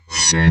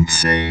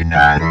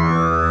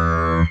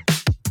CinciNatter.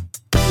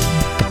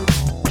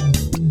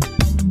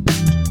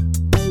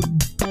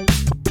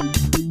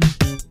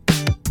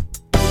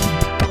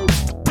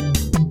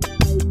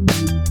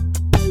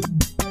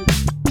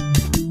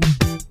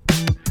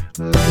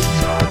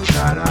 Let's all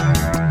chatter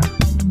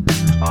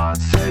on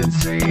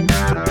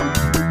CinciNatter.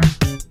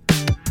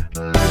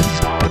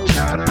 Let's all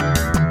chatter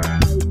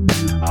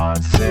on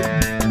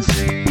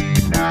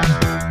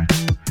CinciNatter.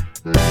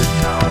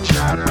 Let's all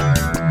chatter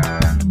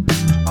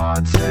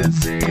on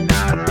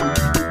CinciNatter.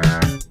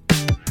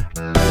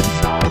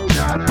 Let's all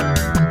chatter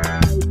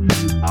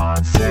on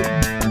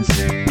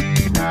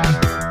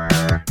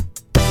CinciNatter.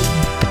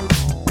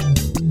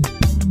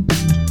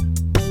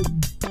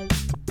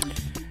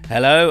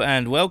 Hello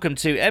and welcome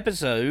to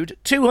episode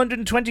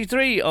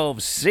 223 of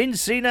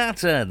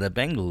CinciNatter, the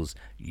Bengals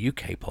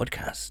UK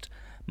podcast.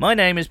 My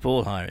name is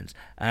Paul Hirons,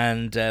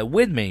 and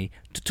with me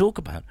to talk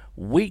about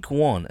week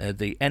one of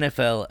the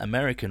NFL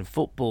American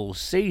football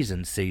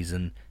season,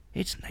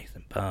 it's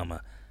Nathan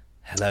Palmer.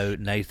 Hello,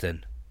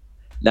 Nathan.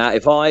 Now,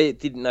 if I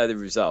didn't know the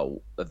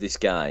result of this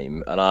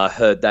game and I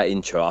heard that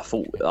intro, I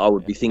thought I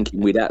would be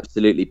thinking we'd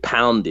absolutely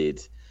pounded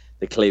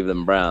the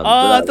Cleveland Browns.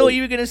 Oh, I thought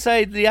you were going to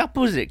say the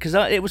opposite, because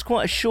it was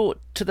quite a short,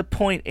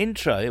 to-the-point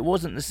intro. It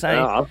wasn't the same.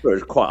 No, I thought it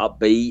was quite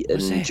upbeat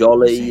and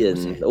jolly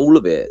and all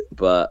of it,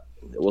 but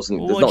it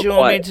wasn't. Well, what do you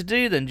want me to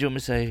do then? Do you want me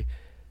to say,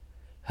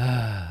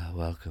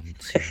 welcome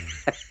to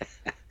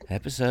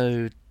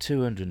episode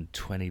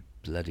 223 of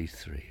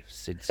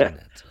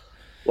CinciNatter?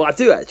 Well, I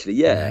do actually,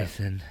 yeah.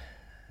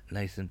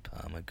 Nathan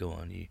Palmer, go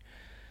on,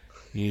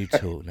 you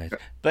talk, Nathan.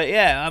 But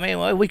yeah, I mean,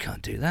 well, we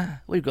can't do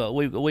that. We've got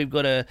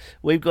to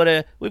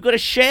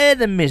share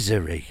the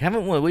misery,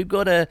 haven't we? We've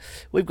got to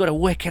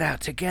work it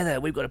out together.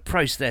 We've got to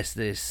process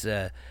this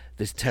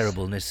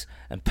terribleness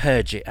and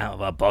purge it out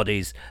of our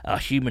bodies, our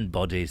human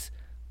bodies.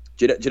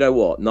 Do you know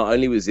what? Not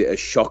only was it a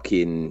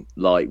shocking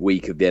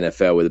week of the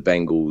NFL with the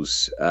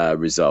Bengals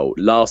result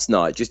last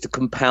night, just to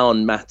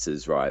compound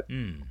matters, right?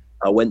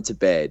 I went to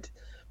bed.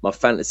 My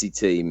fantasy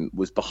team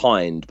was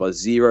behind by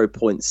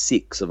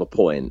 0.6 of a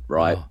point,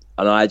 right? Oh.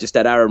 And I just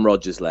had Aaron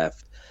Rodgers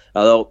left.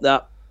 I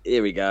thought,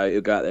 here we go.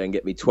 He'll go out there and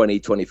get me 20,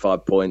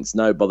 25 points.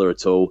 No bother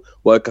at all.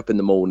 Woke up in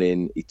the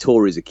morning. He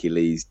tore his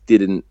Achilles,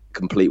 didn't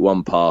complete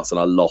one pass,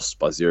 and I lost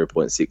by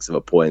 0.6 of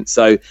a point.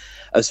 So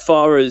as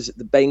far as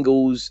the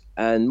Bengals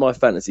and my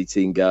fantasy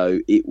team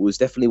go, it was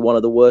definitely one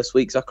of the worst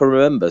weeks I can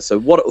remember. So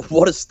what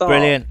a start.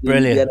 Brilliant.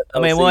 I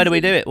mean, why do we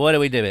do it?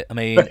 I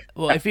mean,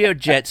 well, if you're a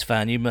Jets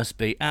fan, you must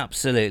be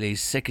absolutely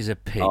sick as a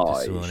pig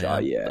this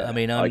morning. Yeah. I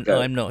mean,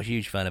 I'm not a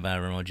huge fan of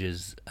Aaron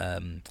Rodgers,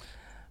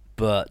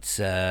 but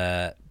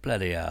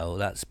bloody hell,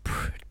 that's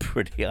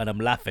pretty, and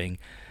I'm laughing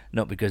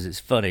not because it's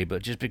funny,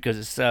 but just because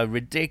it's so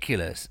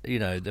ridiculous. You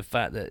know, the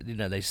fact that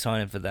they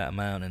signed him for that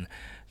amount, and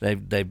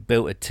they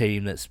built a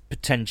team that's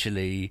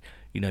potentially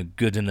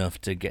good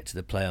enough to get to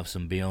the playoffs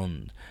and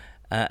beyond.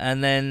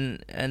 And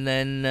then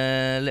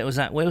little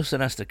Zach Wilson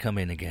has to come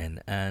in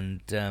again, and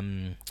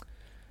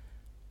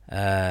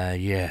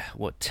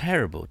what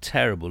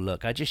terrible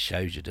luck. It just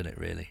shows you, doesn't it?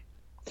 Really.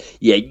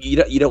 Yeah,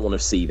 you don't want to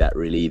see that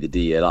really either,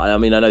 do you? I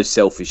mean, I know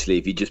selfishly,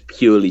 if you're just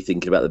purely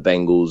thinking about the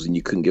Bengals and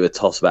you couldn't give a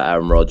toss about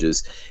Aaron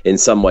Rodgers, in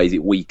some ways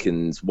it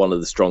weakens one of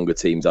the stronger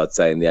teams, I'd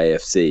say, in the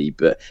AFC.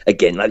 But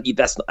again,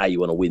 that's not how you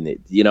want to win it.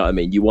 You know what I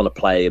mean? You want to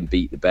play and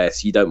beat the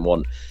best. You don't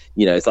want,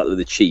 it's like with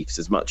the Chiefs,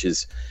 as much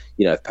as,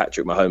 if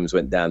Patrick Mahomes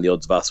went down, the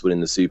odds of us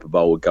winning the Super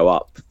Bowl would go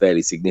up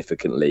fairly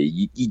significantly.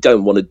 You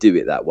don't want to do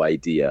it that way,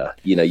 do you?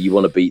 You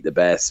want to beat the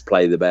best,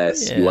 play the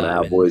best. Yeah, you want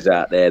our boys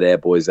out there, their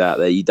boys out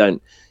there. You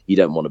don't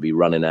want to be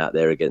running out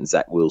there against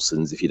Zach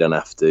Wilson's if you don't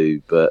have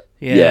to. But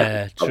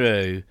yeah.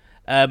 True.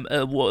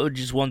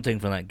 Just one thing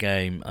from that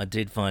game, I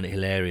did find it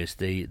hilarious.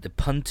 The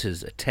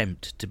punter's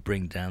attempt to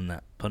bring down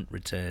that punt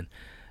return.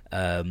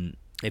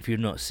 If you've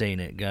not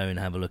seen it, go and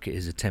have a look at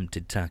his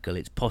attempted tackle.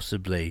 It's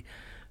possibly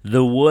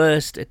the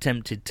worst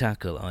attempted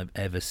tackle I've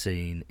ever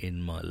seen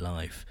in my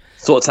life.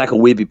 Sort of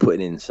tackle we'd be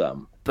putting in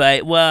some.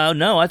 But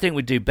no, I think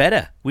we'd do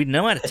better. We'd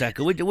know how to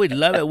tackle. We'd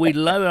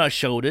lower our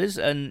shoulders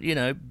and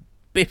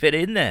biff it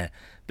in there.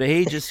 But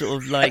he just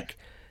sort of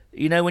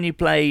when you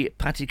play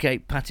patty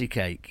cake,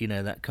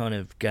 that kind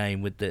of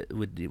game with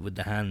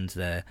the hands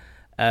there.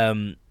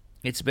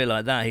 It's a bit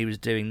like that. He was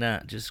doing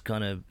that, just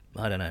kind of,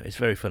 I don't know. It's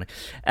very funny.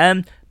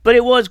 But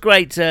it was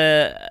great.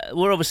 I'm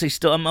obviously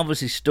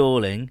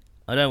stalling.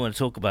 I don't want to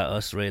talk about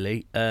us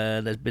really.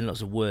 There's been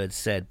lots of words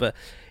said, but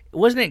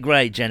wasn't it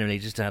great generally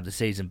just to have the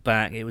season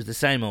back? It was the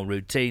same old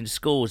routine.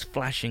 Scores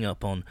flashing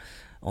up on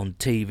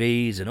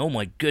TVs, and oh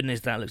my goodness,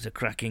 that looks a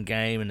cracking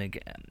game. And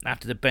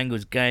after the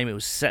Bengals game, it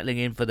was settling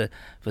in for the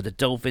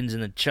Dolphins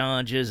and the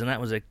Chargers, and that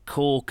was a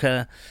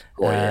corker.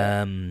 Oh,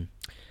 yeah.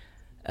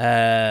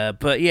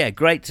 But yeah,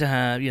 great to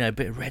have a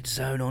bit of red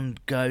zone on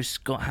go.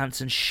 Scott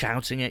Hansen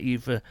shouting at you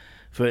for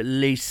at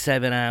least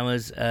 7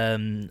 hours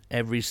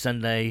every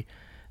Sunday.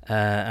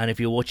 And if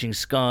you're watching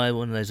Sky,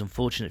 one of those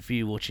unfortunate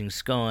few watching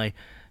Sky,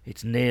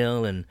 it's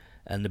Neil and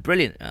the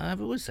brilliant, I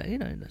would say,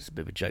 that's a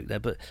bit of a joke there,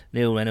 but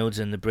Neil Reynolds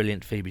and the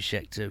brilliant Phoebe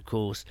Schechter, of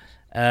course.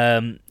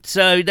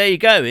 So there you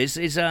go.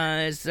 It's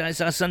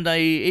our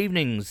Sunday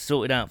evenings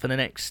sorted out for the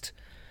next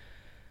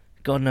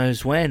God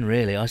knows when,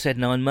 really. I said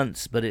 9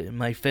 months, but it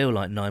may feel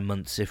like 9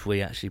 months if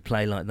we actually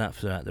play like that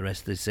throughout the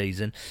rest of the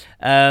season.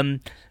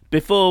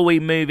 Before we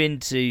move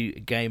into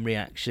game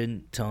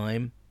reaction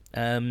time,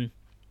 I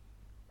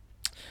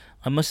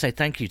must say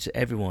thank you to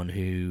everyone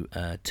who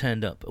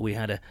turned up. We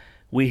had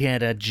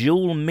a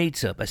dual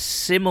meetup, a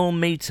simul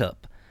meetup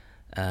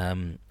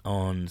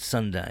on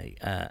Sunday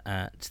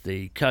at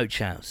the Coach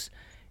House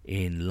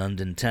in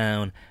London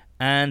Town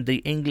and the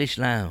English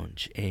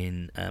Lounge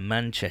in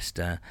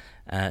Manchester.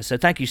 So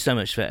thank you so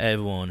much for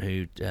everyone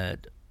who.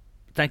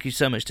 Thank you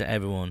so much to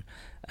everyone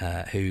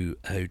who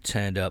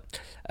turned up.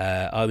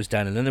 I was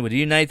down in London with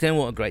you, Nathan.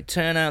 What a great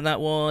turnout that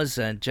was,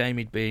 and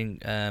Jamie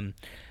being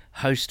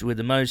host with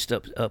the most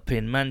up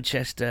in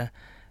Manchester.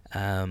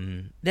 Yeah,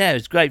 it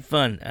was great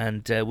fun,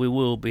 and we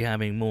will be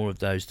having more of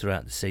those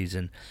throughout the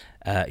season.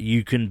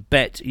 You can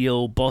bet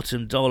your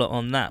bottom dollar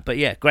on that. But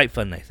yeah, great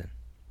fun, Nathan.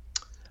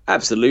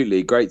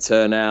 Absolutely, great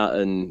turnout,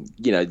 and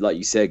like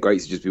you said,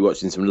 great to just be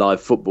watching some live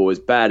football. As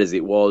bad as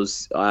it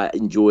was, I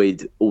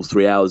enjoyed all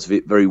 3 hours of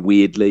it very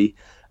weirdly.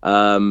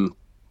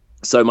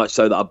 So much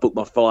so that I booked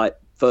my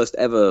first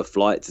ever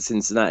flight to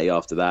Cincinnati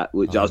after that,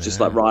 which I was just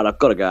like, right, I've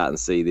got to go out and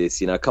see this.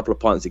 A couple of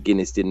pints of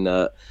Guinness didn't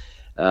hurt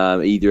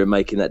either in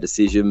making that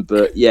decision.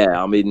 But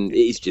yeah, I mean,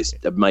 it's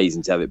just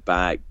amazing to have it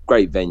back.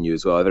 Great venue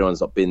as well. If anyone's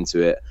not been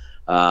to it,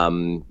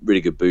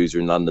 really good boozer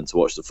in London to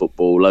watch the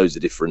football. Loads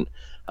of different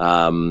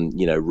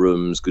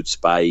rooms, good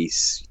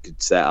space,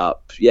 good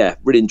setup. Yeah,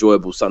 really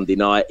enjoyable Sunday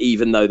night,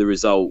 even though the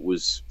result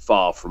was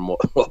far from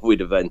what we'd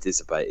have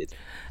anticipated.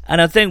 And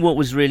I think what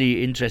was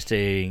really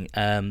interesting,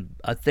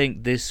 I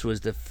think this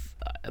was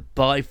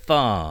by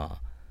far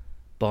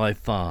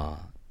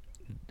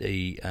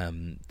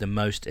the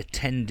most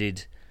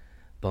attended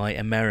by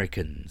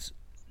Americans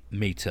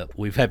meetup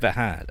we've ever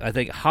had. I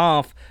think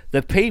half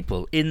the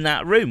people in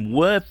that room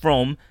were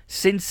from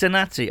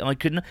Cincinnati.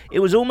 It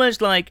was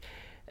almost like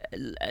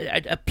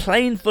a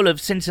plane full of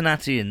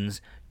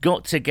Cincinnatians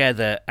got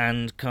together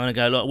and kind of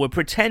go, look, we'll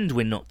pretend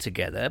we're not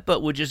together,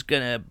 but we're just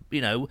going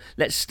to,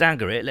 let's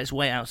stagger it. Let's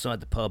wait outside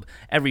the pub.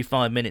 Every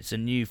 5 minutes, a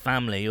new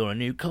family or a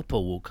new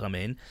couple will come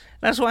in.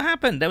 That's what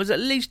happened. There was at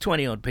least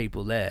 20-odd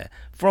people there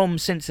from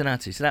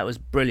Cincinnati, so that was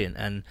brilliant.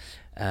 And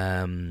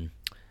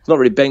it's not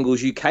really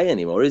Bengals UK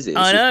anymore, is it?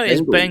 I know,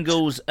 it's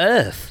Bengals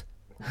Earth.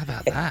 How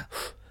about that?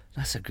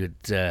 That's a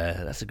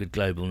good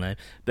global name.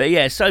 But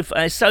yeah, it's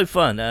so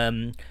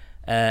fun.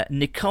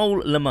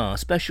 Nicole Lamar,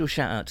 special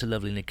shout out to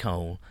lovely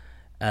Nicole.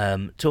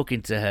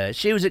 Talking to her,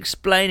 she was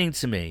explaining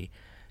to me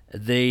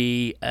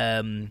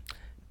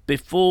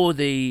before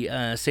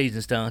the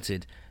season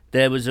started,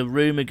 there was a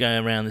rumour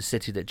going around the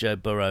city that Joe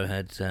Burrow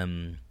had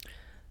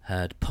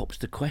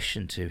popped the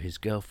question to his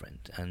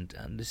girlfriend, and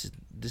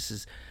this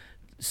is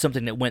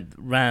something that went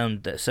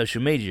round social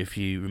media, if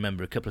you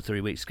remember, a couple of 3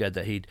 weeks ago,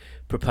 that he'd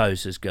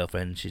proposed to his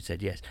girlfriend, and she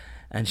said yes.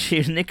 And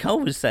Nicole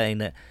was saying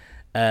that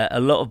a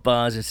lot of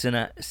bars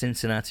in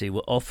Cincinnati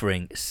were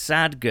offering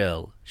sad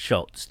girl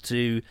shots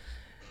to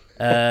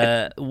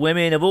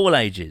women of all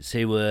ages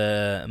who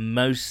were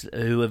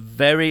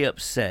very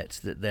upset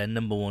that their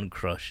number one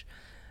crush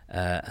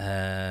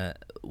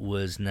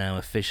was now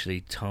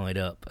officially tied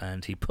up,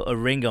 and he put a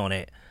ring on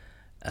it.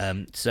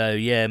 So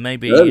yeah,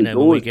 maybe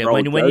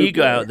when you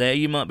go out there,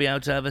 you might be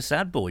able to have a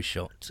sad boy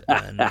shot.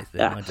 Nathan,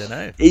 I don't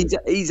know.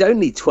 He's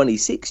only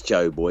 26,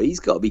 Joe boy. He's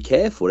got to be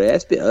careful there.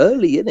 It's a bit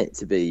early, isn't it,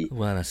 to be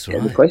that's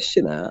getting right. the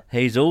question out.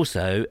 He's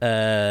also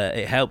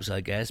it helps,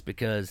 I guess,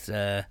 because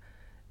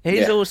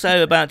he's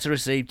also about to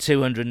receive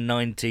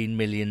 $219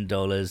 million.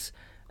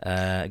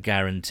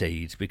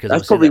 Guaranteed, because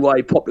that's probably why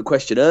he popped the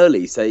question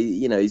early. So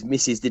his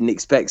missus didn't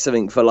expect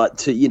something for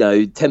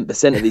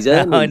 10% of his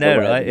earnings. I know,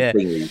 right? Yeah,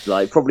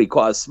 it's probably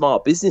quite a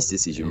smart business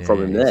decision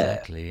from him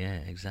there.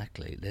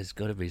 Exactly. There's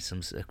got to be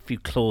a few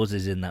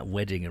clauses in that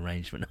wedding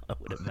arrangement, I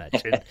would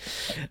imagine.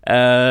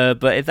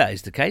 But if that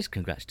is the case,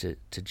 congrats to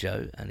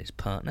Joe and his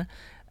partner,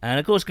 and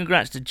of course,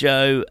 congrats to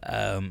Joe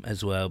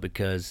as well,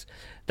 because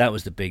that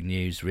was the big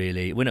news.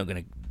 Really, we're not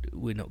going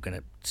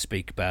to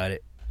speak about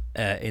it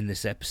in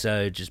this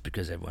episode, just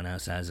because everyone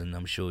else has, and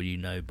I'm sure you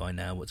know by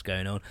now what's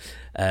going on.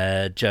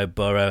 Joe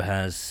Burrow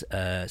has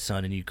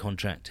signed a new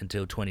contract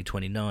until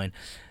 2029,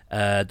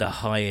 the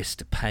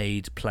highest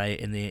paid player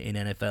in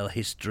NFL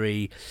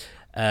history.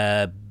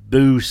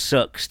 Boo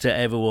sucks to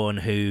everyone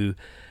who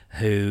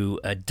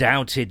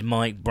doubted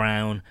Mike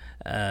Brown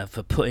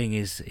for putting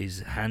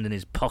his hand in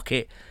his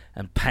pocket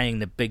and paying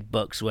the big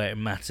bucks where it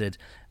mattered.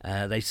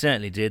 They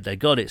certainly did. They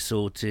got it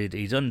sorted.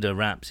 He's under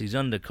wraps. He's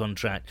under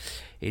contract.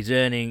 He's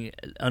earning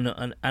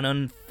an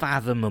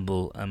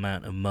unfathomable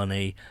amount of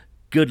money.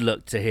 Good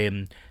luck to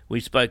him. We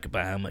spoke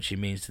about how much he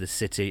means to the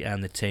city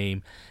and the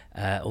team,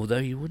 although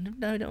you wouldn't have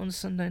known it on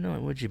Sunday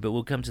night, would you? But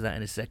we'll come to that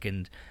in a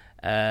second.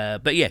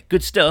 But yeah,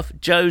 good stuff.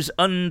 Joe's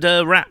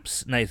under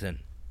wraps,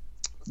 Nathan.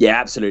 Yeah,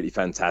 absolutely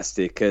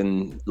fantastic.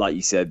 And like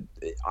you said,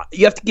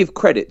 you have to give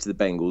credit to the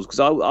Bengals because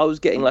I was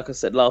getting, like I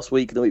said last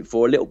week and the week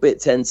before, a little bit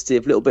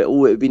tentative, a little bit,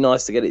 oh, it would be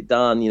nice to get it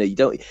done. You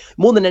don't,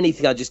 more than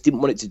anything, I just didn't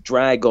want it to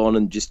drag on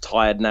and just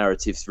tired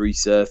narratives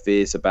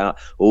resurface about,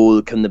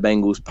 oh, can the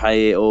Bengals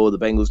pay it? Or the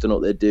Bengals don't know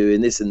what they're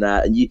doing, this and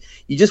that. And you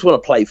just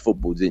want to play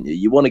football, didn't you?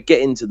 You want to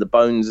get into the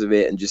bones of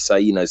it and just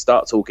say,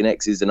 start talking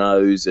X's and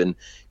O's and,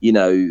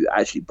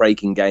 actually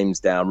breaking games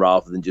down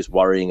rather than just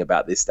worrying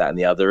about this, that, and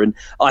the other. And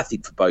I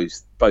think for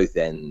both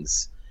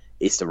ends,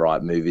 it's the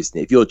right move, isn't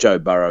it? If you're Joe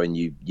Burrow and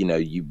you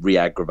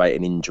re-aggravate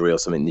an injury or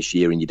something this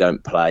year and you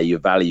don't play, your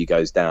value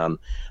goes down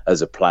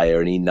as a player,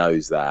 and he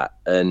knows that.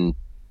 And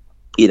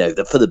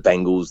for the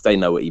Bengals, they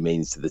know what he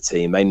means to the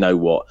team. They know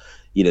what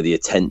the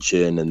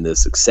attention and the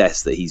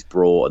success that he's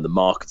brought and the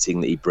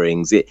marketing that he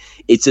brings.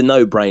 It's a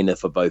no-brainer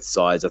for both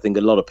sides. I think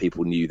a lot of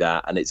people knew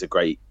that, and it's a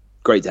great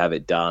to have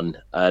it done.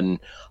 And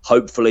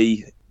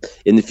hopefully,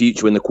 in the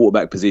future, when the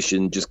quarterback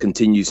position just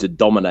continues to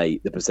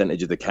dominate the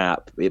percentage of the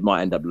cap, it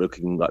might end up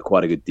looking like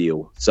quite a good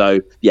deal.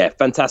 So, yeah,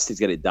 fantastic to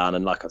get it done.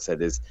 And like I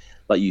said,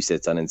 like you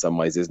said, son, in some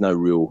ways, there's no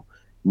real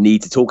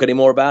need to talk any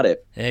more about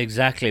it.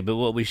 Exactly, but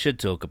what we should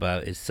talk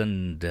about is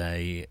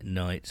Sunday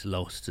night's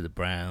loss to the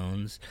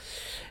Browns.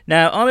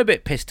 Now, I'm a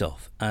bit pissed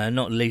off,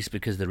 not least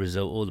because of the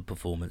result or the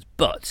performance,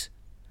 but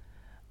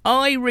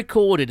I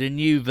recorded a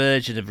new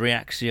version of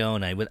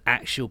Reazione with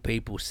actual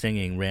people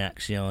singing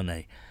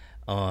Reazione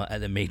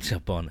at the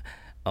meetup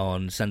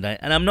on Sunday,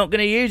 and I'm not going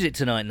to use it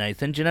tonight,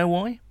 Nathan. Do you know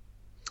why?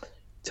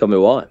 Tell me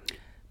why.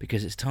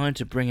 Because it's time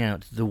to bring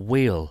out the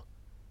wheel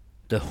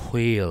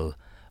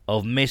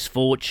of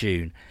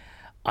misfortune.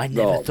 I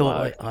never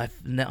thought I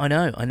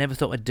never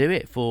thought I'd do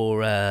it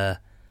for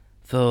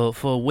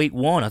week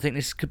one. I think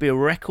this could be a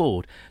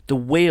record. The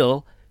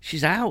wheel.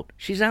 She's out.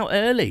 She's out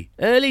early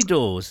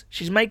doors.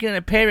 She's making an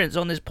appearance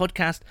on this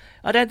podcast.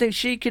 I don't think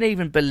she can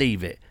even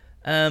believe it.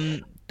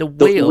 The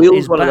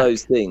wheel's one back. of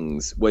those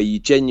things where you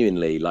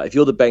genuinely, like, if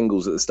you're the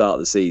Bengals at the start of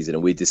the season,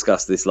 and we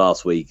discussed this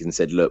last week and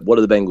said, look, what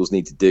do the Bengals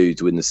need to do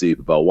to win the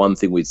Super Bowl? One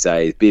thing we'd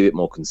say is be a bit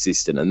more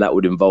consistent, and that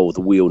would involve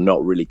the wheel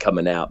not really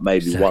coming out,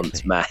 maybe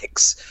once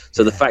max.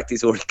 So the fact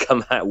it's already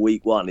come out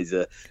week one is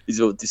a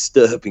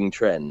disturbing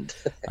trend.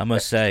 I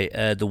must say,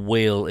 the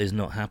wheel is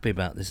not happy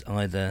about this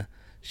either.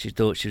 She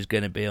thought she was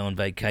going to be on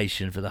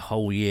vacation for the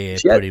whole year.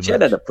 She hadn't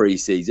had a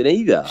pre-season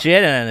either. She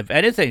hadn't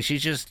had anything.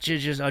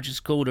 I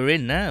just called her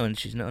in now, and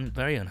she's not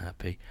very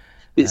unhappy.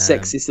 Bit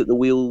sexist that the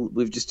wheel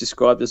we've just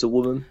described as a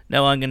woman.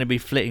 No, I'm going to be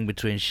flitting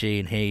between she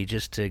and he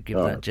just to give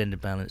that gender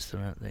balance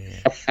throughout the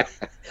year.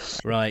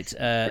 Right,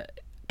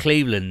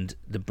 Cleveland,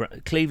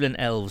 Cleveland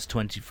Elves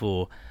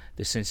 24,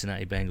 the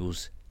Cincinnati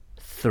Bengals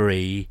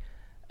 3.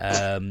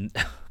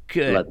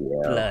 Good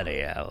bloody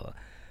hell.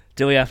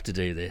 Do we have to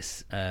do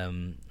this? I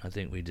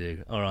think we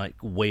do. All right,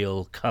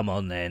 wheel, come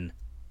on then.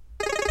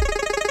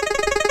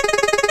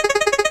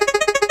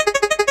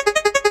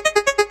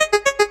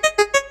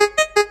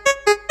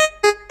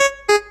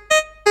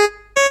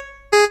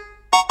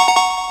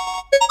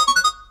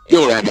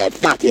 You're a bit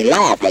fucking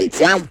lovely,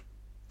 Tom.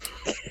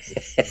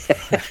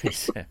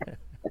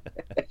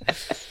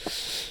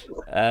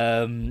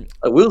 The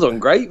wheel's on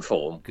great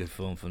form. Good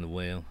form from the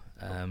wheel.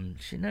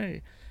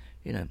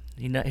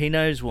 He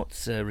knows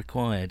what's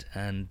required.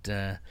 And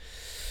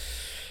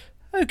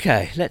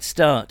okay, let's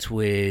start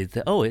with.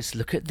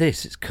 Look at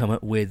this. It's come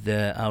up with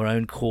our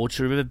own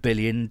 $250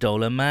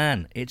 million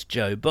man. It's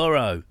Joe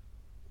Burrow.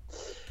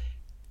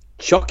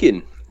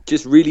 Shocking.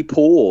 Just really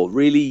poor.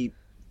 Really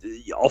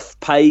off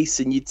pace.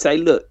 And you'd say,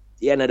 look,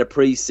 he hadn't had a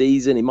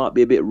pre-season. He might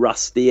be a bit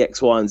rusty,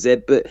 X, Y, and Z.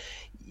 But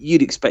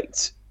you'd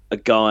expect a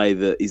guy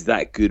that is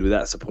that good with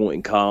that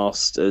supporting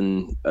cast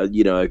and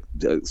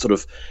sort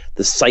of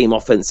the same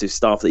offensive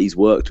staff that he's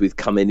worked with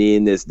coming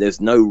in.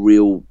 There's no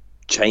real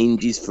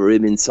changes for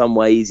him in some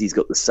ways. He's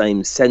got the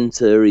same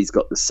center, he's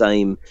got the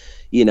same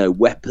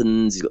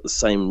weapons, he's got the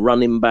same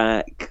running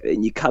back,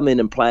 and you come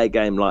in and play a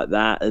game like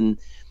that, and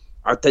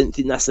I don't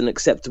think that's an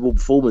acceptable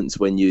performance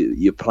when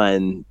you're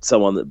paying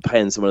someone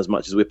as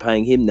much as we're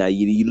paying him now.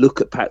 You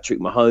look at Patrick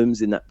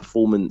Mahomes in that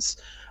performance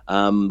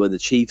when the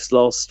Chiefs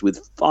lost,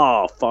 with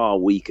far, far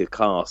weaker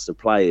cast of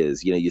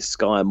players. Your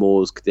Sky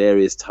Moores,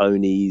 Kadarius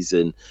Tonys,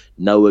 and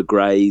Noah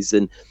Grays,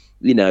 and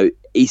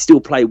he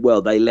still played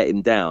well. They let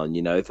him down.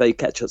 If they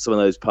catch up some of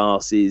those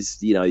passes,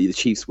 the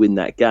Chiefs win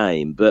that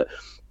game. But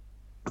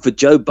for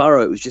Joe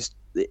Burrow, it was just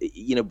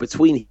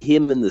between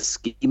him and the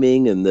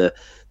scheming and the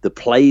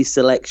play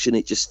selection,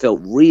 it just felt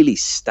really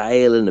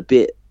stale and a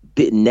bit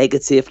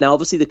negative. Now,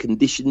 obviously, the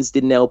conditions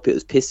didn't help. It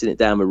was pissing it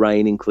down with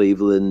rain in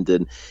Cleveland.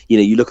 And,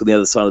 you look on the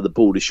other side of the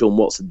ball, Deshaun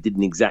Watson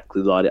didn't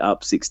exactly light it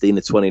up, 16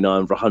 of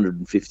 29 for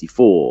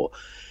 154.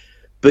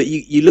 But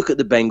you look at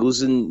the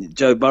Bengals and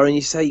Joe Burrow and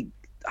you say,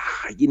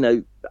 I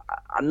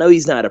know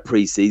he's not had a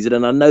preseason,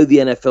 and I know the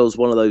NFL is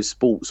one of those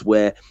sports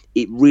where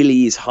it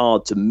really is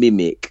hard to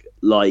mimic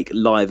like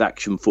live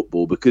action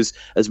football, because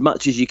as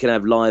much as you can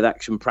have live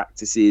action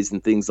practices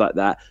and things like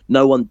that,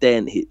 no one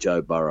daren't hit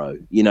Joe Burrow.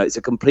 You know, it's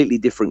a completely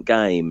different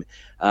game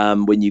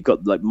when you've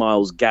got like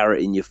Myles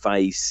Garrett in your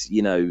face,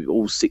 you know,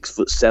 all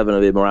 6'7"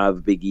 of him or however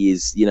big he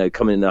is, you know,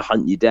 coming in to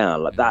hunt you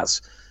down. Like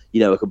that's, you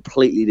know, a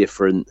completely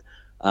different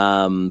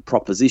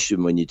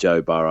proposition when you're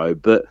Joe Burrow.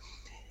 But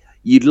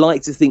you'd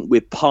like to think we're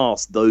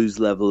past those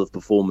level of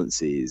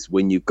performances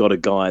when you've got a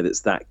guy that's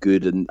that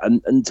good.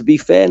 And to be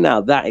fair now,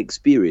 that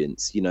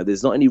experience, you know,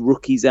 there's not any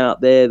rookies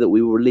out there that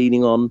we were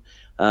leaning on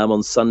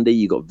Sunday.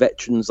 You got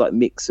veterans like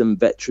Mixon,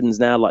 veterans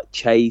now like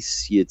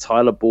Chase, your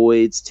Tyler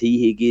Boyds,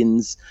 T.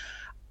 Higgins,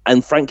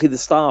 and frankly, the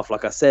staff,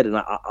 like I said, and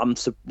I'm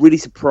really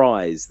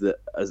surprised that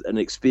as an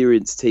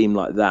experienced team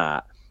like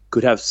that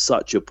could have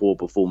such a poor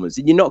performance.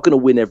 And you're not going to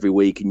win every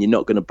week and you're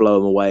not going to blow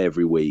them away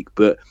every week.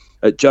 But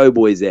at Joe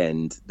Boy's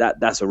end,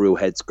 that's a real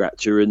head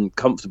scratcher and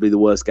comfortably the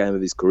worst game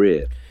of his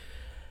career.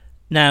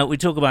 Now, we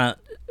talk about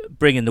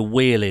bringing the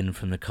wheel in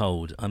from the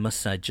cold. I must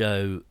say,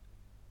 Joe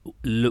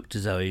looked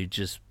as though he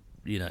just,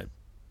 you know,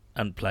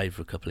 hadn't played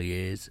for a couple of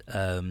years.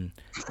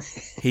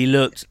 He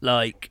looked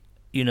like,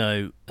 you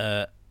know,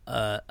 a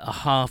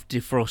half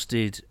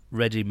defrosted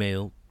ready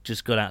meal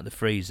just got out of the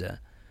freezer.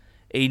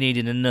 He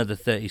needed another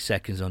 30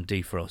 seconds on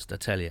defrost, I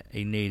tell you.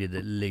 He needed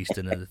at least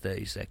another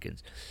 30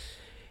 seconds.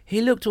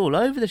 He looked all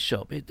over the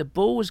shop. The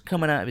ball was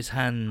coming out of his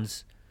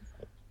hands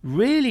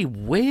really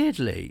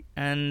weirdly.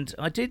 And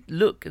I did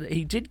look,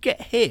 he did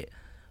get hit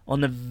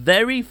on the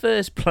very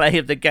first play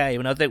of the game.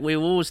 And I think we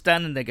were all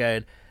standing there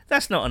going,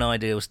 that's not an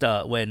ideal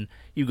start when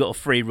you've got a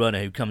free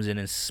runner who comes in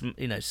and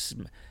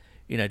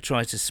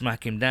tries to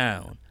smack him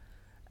down.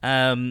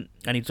 And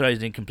he throws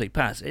an incomplete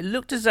pass. It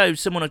looked as though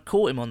someone had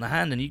caught him on the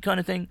hand, and you kind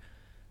of think,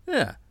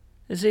 yeah,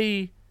 has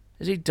he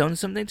done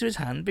something to his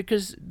hand?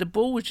 Because the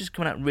ball was just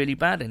coming out really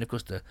badly, and of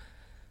course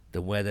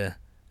the weather,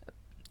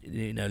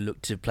 you know,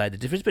 looked to play the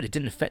difference, but it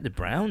didn't affect the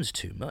Browns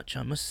too much,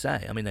 I must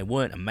say. I mean, they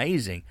weren't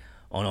amazing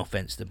on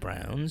offense, the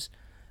Browns,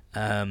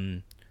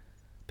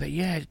 but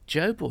yeah,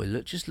 Joe Boy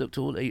just looked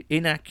all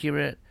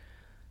inaccurate,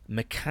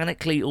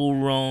 mechanically all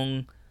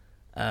wrong.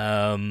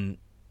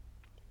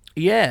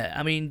 Yeah,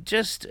 I mean,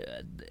 just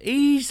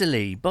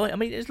easily.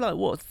 It's like,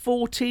 what,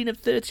 14 of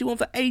 31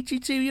 for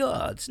 82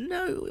 yards?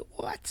 No,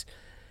 what?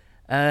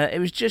 It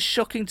was just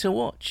shocking to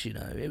watch, you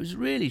know. It was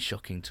really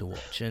shocking to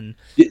watch. And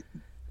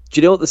do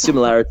you know what the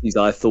similarities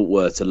I thought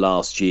were to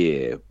last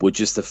year were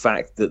just the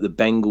fact that the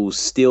Bengals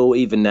still,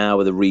 even now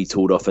with a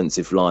retooled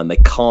offensive line, they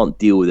can't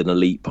deal with an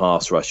elite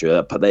pass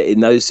rusher. In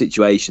those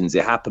situations,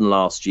 it happened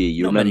last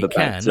year. Not many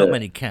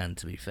can,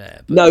 to be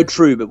fair. But... No,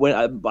 true, but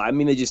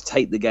they just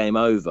take the game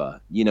over.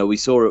 You know, we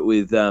saw it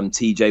with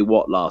TJ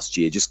Watt last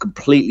year. Just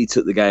completely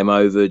took the game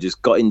over,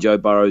 just got in Joe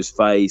Burrow's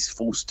face,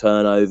 forced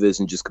turnovers,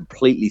 and just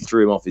completely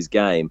threw him off his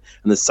game.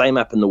 And the same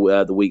happened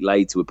the week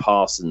later with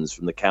Parsons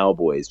from the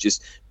Cowboys.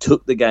 Just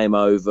took the game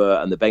over,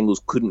 and the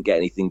Bengals couldn't get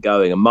anything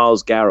going. And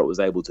Myles Garrett was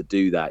able to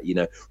do that. You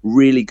know,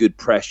 really good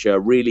pressure,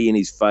 really in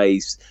his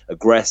face,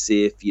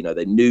 aggressive. You know,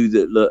 they knew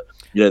that. Look,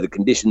 you know, the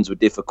conditions were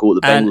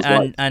difficult. The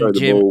Bengals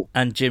the ball.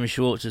 And Jim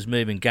Schwartz was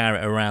moving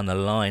Garrett around the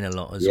line a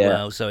lot as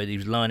well. So he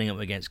was lining up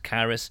against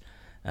Karras,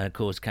 and of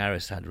course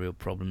Karras had real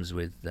problems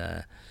with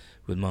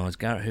Myles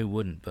Garrett. Who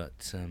wouldn't?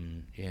 But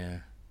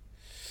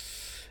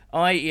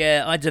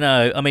I don't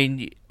know. I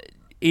mean,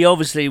 he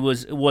obviously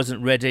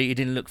wasn't ready. He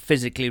didn't look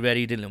physically ready.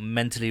 He didn't look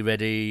mentally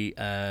ready.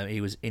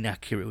 He was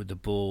inaccurate with the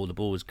ball. The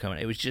ball was coming.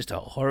 It was just a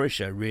horror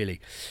show,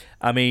 really.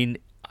 I mean,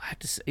 I have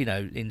to say, you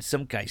know, in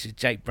some cases,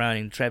 Jake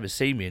Browning and Trevor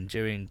Siemian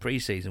during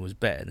preseason was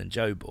better than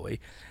Joe Boy,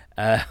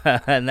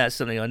 and that's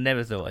something I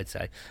never thought I'd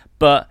say.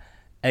 But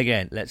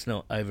again, let's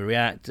not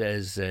overreact.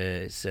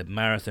 It's a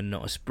marathon,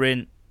 not a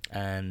sprint.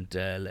 And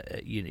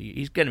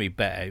he's going to be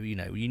better. You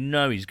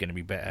know he's going to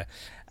be better,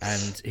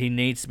 and he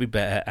needs to be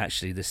better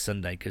actually this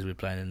Sunday because we're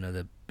playing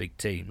another big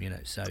team. You know,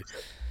 so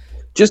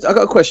I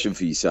got a question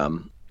for you,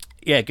 Sam.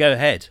 Yeah, go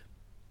ahead.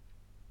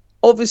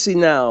 Obviously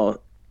now,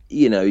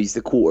 you know, he's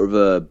the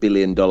 $250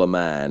 million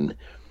man.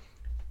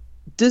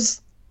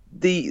 Does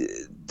the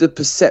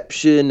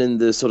perception and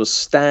the sort of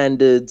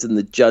standards and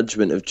the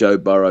judgment of Joe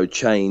Burrow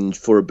change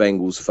for a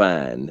Bengals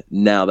fan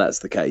now that's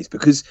the case?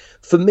 Because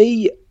for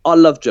me, I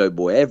love Joe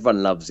Boy.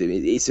 Everyone loves him.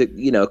 It's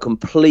a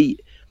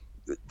complete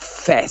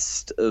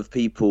fest of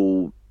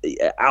people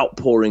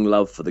outpouring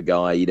love for the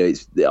guy. You know,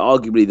 it's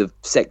arguably the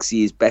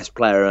sexiest, best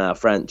player in our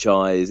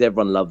franchise.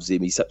 Everyone loves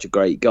him. He's such a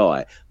great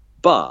guy.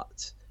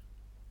 But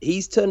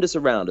he's turned us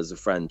around as a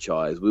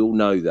franchise. We all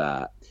know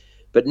that.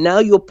 But now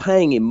you're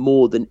paying him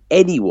more than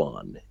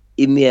anyone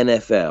in the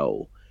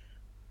NFL.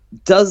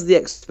 Does the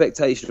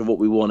expectation of what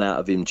we want out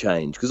of him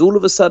change? Because all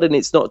of a sudden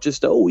it's not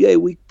just, oh yeah,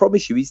 we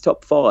promise you he's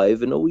top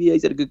 5, and oh yeah,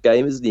 he's had a good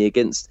game, isn't he,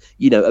 against,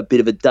 you know, a bit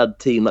of a dud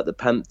team like the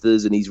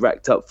Panthers, and he's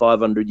racked up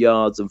 500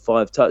 yards and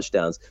 5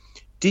 touchdowns.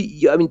 Do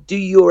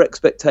your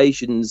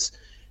expectations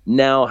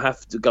now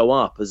have to go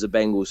up as a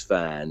Bengals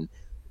fan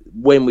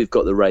when we've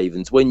got the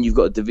Ravens, when you've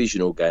got a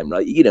divisional game?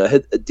 Like, you know,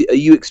 are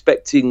you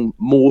expecting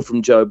more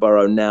from Joe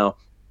Burrow now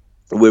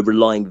we're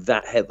relying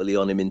that heavily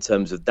on him in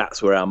terms of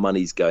that's where our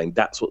money's going.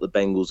 That's what the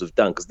Bengals have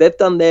done because they've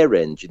done their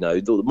end.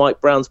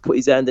 Mike Brown's put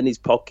his hand in his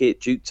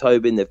pocket, Duke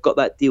Tobin, they've got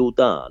that deal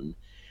done.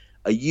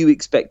 Are you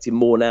expecting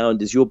more now? And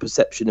does your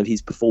perception of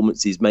his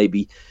performances,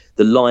 maybe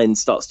the line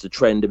starts to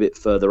trend a bit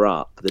further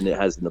up than it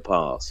has in the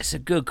past? It's a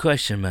good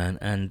question, man.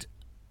 And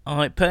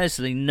I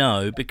personally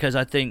know, because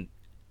I think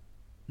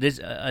this.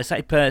 I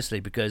say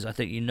personally because I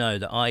think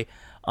that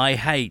I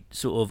hate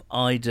sort of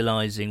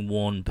idolising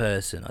one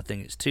person. I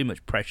think it's too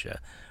much pressure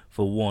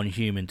for one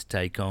human to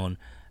take on.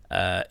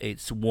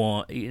 It's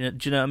one. Do you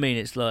know what I mean?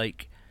 It's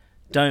like,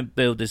 don't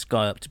build this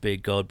guy up to be a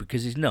god,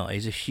 because he's not.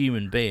 He's a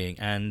human being,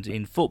 and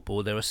in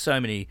football there are so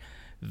many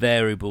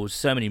variables,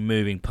 so many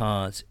moving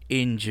parts,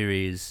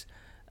 injuries,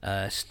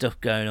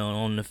 stuff going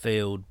on the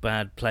field,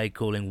 bad play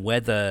calling,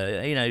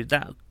 weather.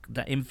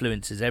 That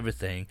influences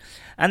everything.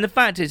 And the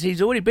fact is, he's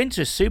already been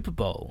to a Super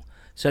Bowl,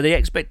 so the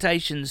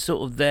expectation's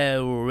sort of there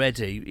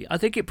already. I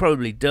think it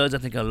probably does. I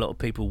think a lot of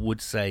people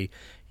would say,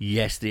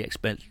 yes, the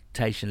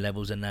expectation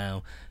levels are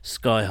now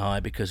sky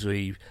high because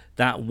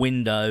that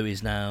window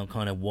is now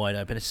kind of wide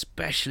open,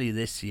 especially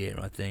this year,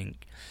 I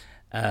think.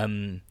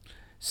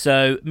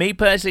 So me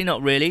personally,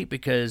 not really,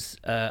 because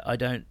I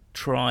don't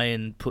try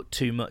and put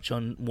too much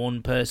on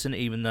one person,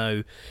 even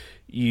though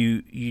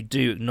you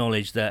do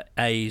acknowledge that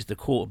A is the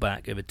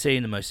quarterback of a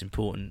team, the most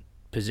important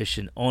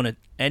position on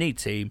any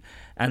team,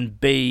 and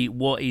B,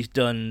 what he's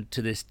done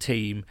to this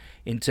team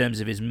in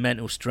terms of his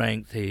mental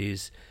strength,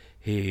 his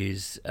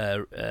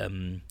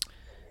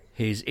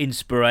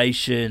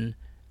inspiration,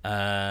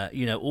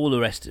 all the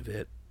rest of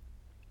it.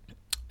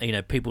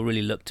 People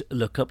really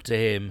look up to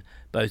him,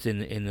 both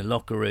in the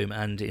locker room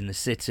and in the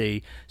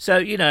city.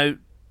 So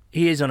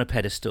he is on a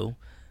pedestal,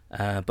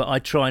 but I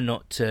try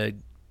not to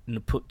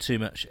put too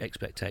much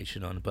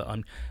expectation on. But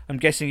I'm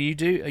guessing you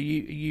do. Are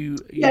you?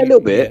 Yeah, a little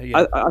bit.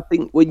 Yeah. I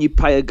think when you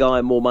pay a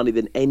guy more money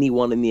than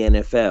anyone in the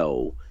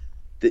NFL,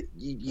 that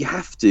you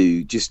have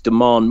to just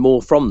demand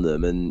more from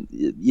them. And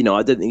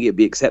I don't think it'd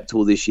be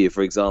acceptable this year,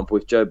 for example,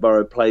 if Joe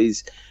Burrow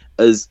plays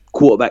as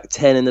quarterback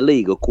 10 in the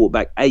league or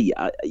quarterback 8.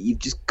 You've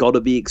just got to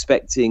be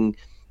expecting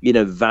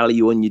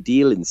value on your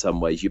deal in some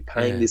ways. You're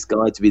paying this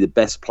guy to be the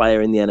best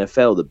player in the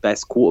NFL, the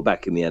best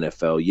quarterback in the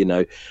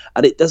NFL,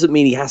 and it doesn't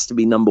mean he has to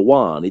be number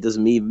one. It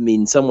doesn't even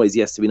mean in some ways he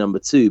has to be number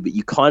two, but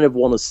you kind of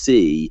want to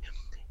see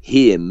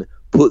him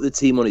put the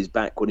team on his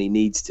back when he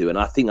needs to. And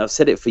I think I've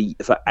said it for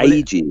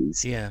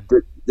ages. Yeah.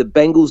 The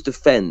Bengals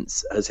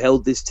defense has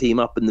held this team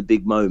up in the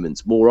big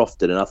moments more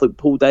often. And I think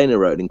Paul Dana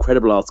wrote an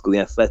incredible article in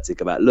The Athletic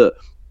about, look,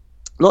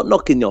 not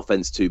knocking the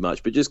offense too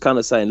much, but just kind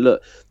of saying,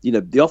 look,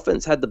 the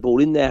offense had the ball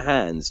in their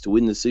hands to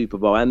win the Super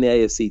Bowl and the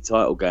AFC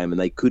title game,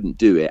 and they couldn't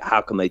do it.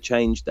 How can they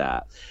change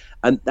that?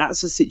 And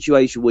that's a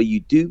situation where you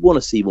do want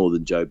to see more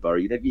than Joe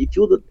Burrow.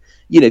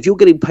 If you're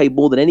getting paid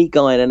more than any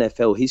guy in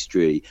NFL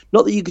history,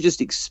 not that you could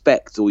just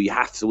expect or you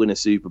have to win a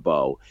Super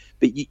Bowl,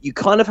 but you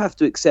kind of have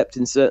to accept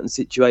in certain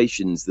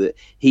situations that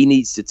he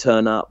needs to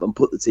turn up and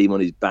put the team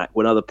on his back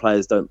when other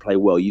players don't play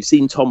well. You've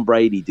seen Tom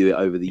Brady do it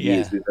over the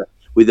years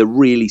with a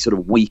really sort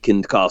of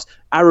weakened cast.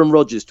 Aaron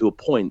Rodgers, to a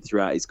point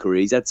throughout his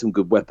career, he's had some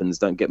good weapons,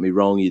 don't get me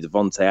wrong, you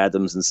Devontae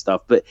Adams and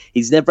stuff, but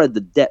he's never had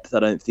the depth, I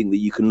don't think, that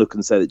you can look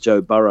and say that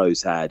Joe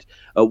Burrow's had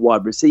at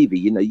wide receiver.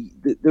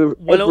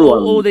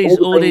 All these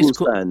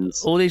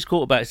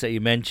quarterbacks that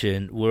you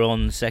mentioned were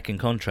on second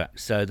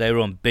contracts, so they were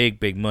on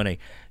big money.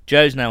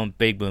 Joe's now on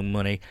big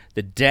money.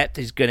 The depth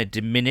is going to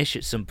diminish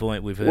at some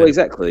point. We've heard. Well,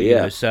 exactly,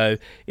 yeah. So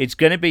it's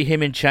going to be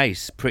him and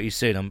Chase pretty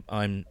soon.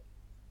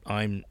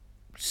 I'm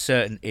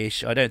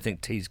certain-ish. I don't think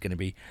T's going to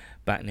be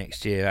back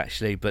next year,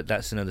 actually, but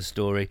that's another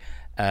story.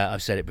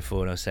 I've said it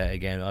before and I'll say it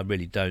again. I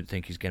really don't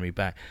think he's going to be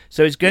back.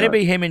 So it's going to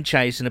be him and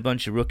Chase and a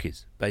bunch of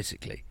rookies,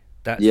 basically.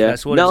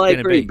 That's what it's going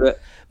to be. But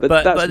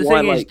the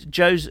thing is,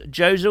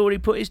 Joe's already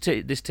put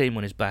this team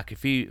on his back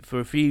for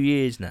a few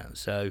years now.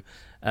 So,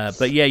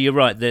 but yeah, you're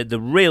right.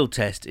 The real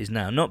test is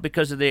now, not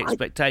because of the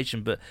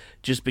expectation, but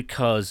just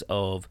because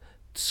of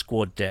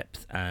squad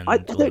depth and I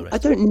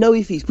don't know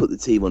if he's put the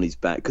team on his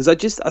back, because I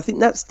think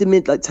that's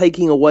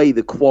taking away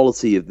the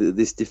quality of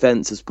this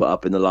defense has put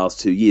up in the last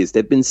 2 years.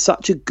 They've been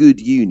such a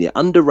good unit,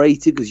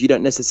 underrated, because you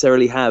don't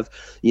necessarily have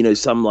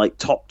some like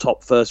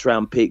top first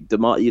round pick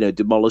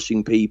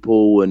demolishing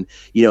people and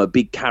a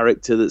big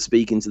character that's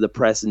speaking to the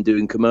press and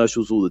doing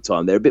commercials all the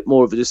time. They're a bit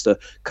more of just a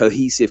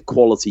cohesive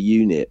quality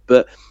unit,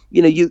 but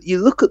you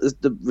look at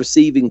the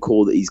receiving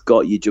core that he's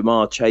got, your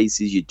Jamar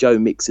Chases, your Joe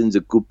Mixon's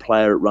a good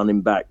player at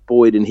running back,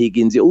 Boyd and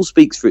Higgins, it all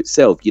speaks for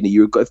itself.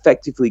 You've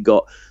effectively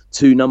got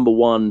two number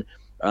one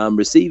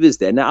receivers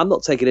there. Now, I'm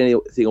not taking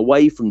anything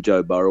away from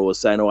Joe Burrow or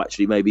saying,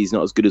 actually, maybe he's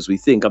not as good as we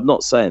think. I'm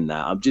not saying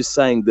that. I'm just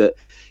saying that,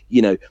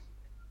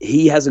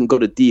 he hasn't got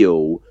to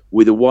deal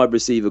with a wide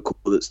receiver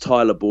core that's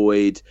Tyler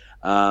Boyd,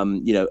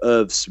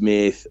 Irv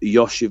Smith,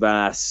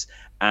 Yoshivas,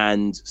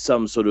 and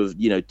some sort of,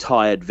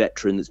 tired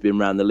veteran that's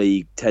been around the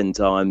league 10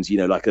 times,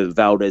 like a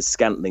Valdez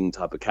Scantling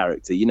type of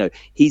character.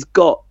 He's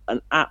got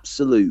an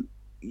absolute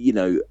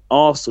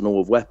arsenal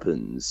of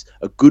weapons,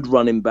 a good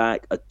running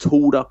back, a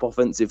tooled up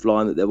offensive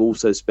line that they've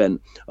also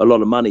spent a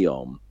lot of money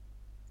on.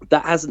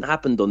 That hasn't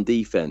happened on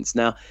defense.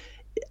 Now,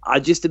 I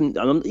just didn't.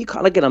 I'm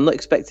not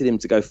expecting him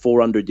to go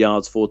 400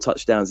 yards, 4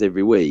 touchdowns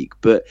every week,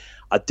 but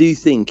I do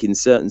think in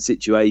certain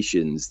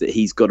situations that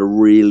he's got to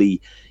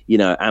really,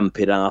 amp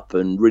it up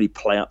and really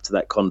play up to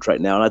that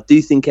contract now. And I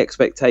do think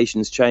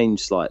expectations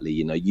change slightly.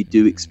 You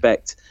do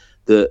expect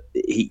that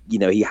he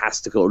has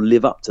to kind of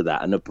live up to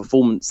that, and a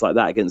performance like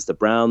that against the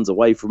Browns,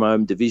 away from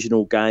home,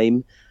 divisional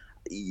game.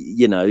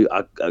 You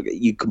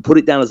can put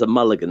it down as a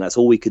mulligan. That's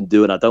all we can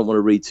do, and I don't want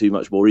to read too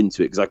much more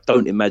into it because I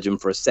don't imagine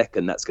for a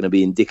second that's going to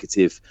be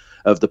indicative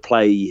of the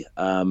play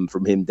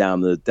from him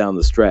down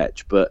the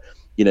stretch. But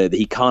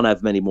he can't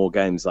have many more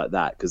games like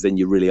that because then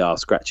you really are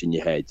scratching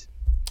your head.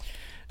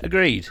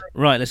 Agreed.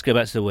 Right, let's go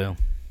back to the wheel.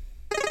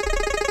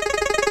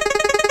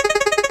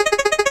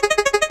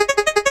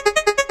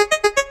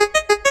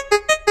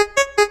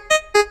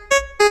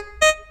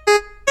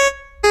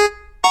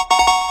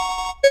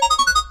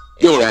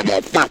 You're on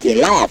the fucking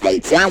laugh,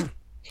 Peter.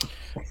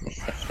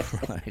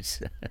 Right.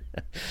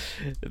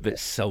 A bit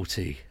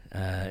salty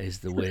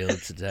is the wheel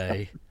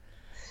today.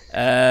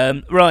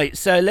 Right,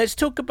 so let's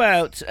talk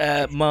about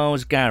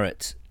Myles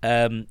Garrett.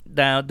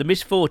 Now, the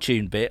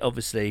misfortune bit,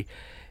 obviously,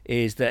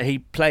 is that he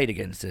played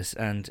against us,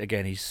 and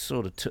again, he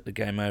sort of took the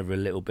game over a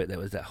little bit. There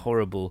was that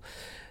horrible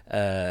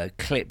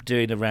clip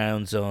doing the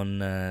rounds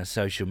on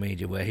social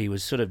media where he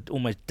was sort of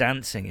almost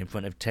dancing in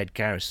front of Ted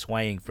Karras,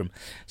 swaying from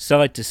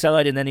side to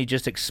side, and then he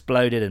just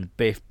exploded and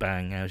biff,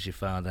 bang, how's your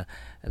father?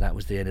 And that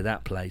was the end of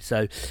that play.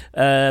 So,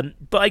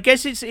 but I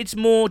guess it's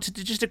more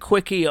just a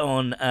quickie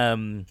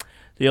on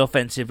the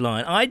offensive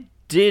line.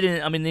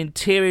 The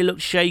interior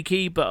looked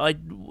shaky, but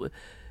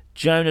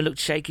Jonah looked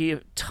shaky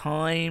at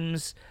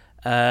times.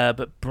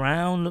 But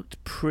Brown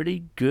looked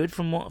pretty good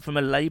from a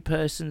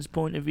layperson's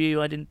point of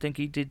view. I didn't think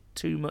he did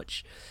too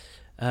much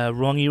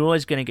wrong. You're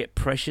always going to get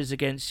pressures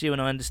against you,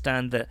 and I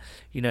understand that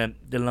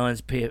the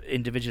Lions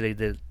individually,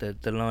 the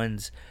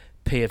Lions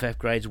PFF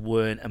grades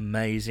weren't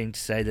amazing to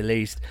say the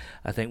least.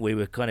 I think we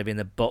were kind of in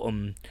the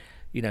bottom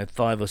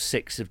 5 or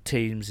 6 of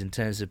teams in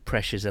terms of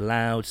pressures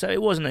allowed, so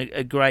it wasn't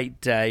a great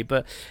day.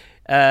 But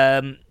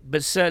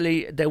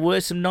certainly there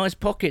were some nice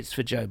pockets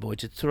for Joe Boy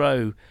to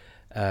throw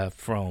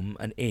from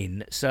and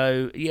in.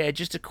 So yeah,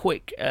 just a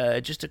quick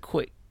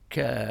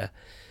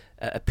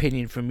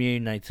opinion from you,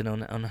 Nathan,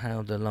 on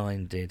how the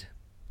line did.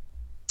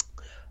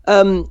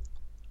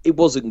 It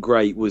wasn't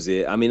great, was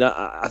it? I mean,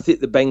 I think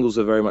the Bengals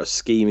were very much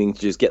scheming to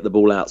just get the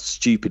ball out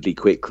stupidly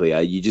quickly.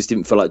 You just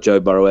didn't feel like Joe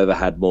Burrow ever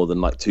had more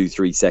than like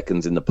 2-3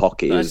 seconds in the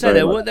pocket.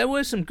 There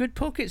were some good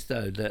pockets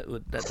though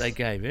that they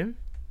gave him.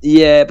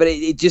 Yeah, but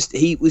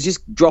he was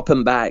just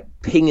dropping back,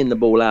 pinging the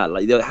ball out.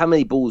 Like, how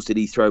many balls did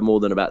he throw more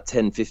than about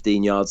 10,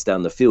 15 yards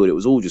down the field? It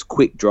was all just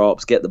quick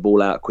drops, get the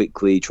ball out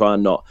quickly, try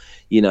and not,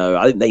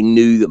 I think they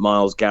knew that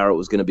Myles Garrett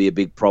was going to be a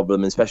big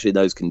problem, especially in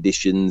those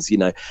conditions.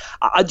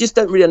 I just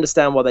don't really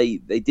understand why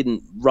they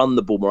didn't run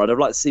the ball more. I'd have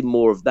liked to see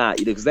more of that,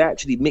 because they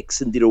actually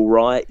Mixon did all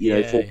right,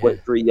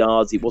 4.3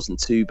 yards. It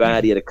wasn't too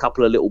bad. He had a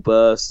couple of little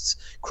bursts.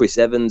 Chris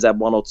Evans had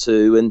 1 or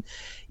 2. And,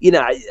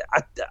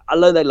 I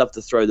know they love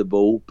to throw the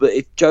ball, but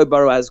if Joe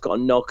Burrow has got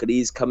a knock and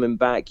he's coming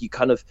back, you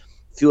kind of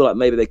feel like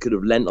maybe they could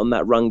have lent on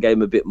that run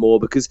game a bit more,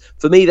 because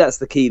for me, that's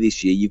the key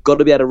this year. You've got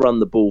to be able to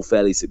run the ball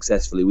fairly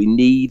successfully. We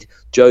need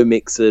Joe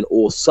Mixon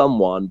or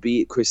someone,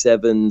 be it Chris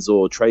Evans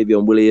or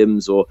Travion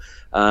Williams or,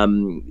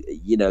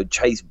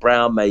 Chase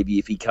Brown, maybe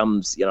if he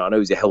comes, I know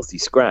he's a healthy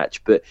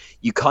scratch, but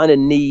you kind of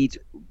need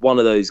one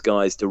of those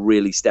guys to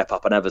really step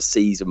up and have a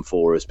season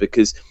for us,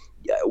 because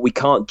we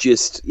can't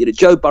just,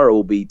 Joe Burrow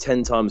will be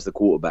 10 times the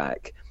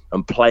quarterback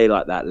and play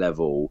like that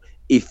level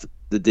if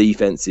the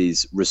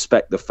defenses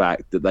respect the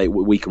fact that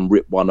we can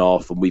rip one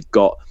off and we've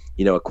got,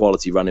 a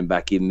quality running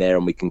back in there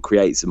and we can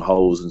create some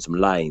holes and some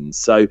lanes.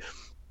 So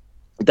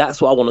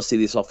that's what I want to see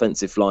this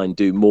offensive line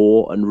do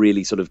more and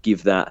really sort of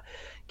give that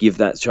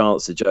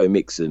chance to Joe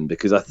Mixon,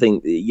 because I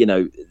think,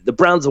 the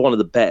Browns are one of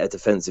the better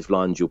defensive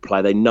lines you'll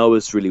play. They know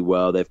us really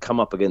well. They've come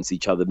up against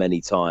each other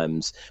many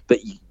times, but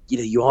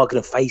you are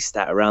going to face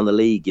that around the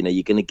league.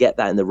 You're going to get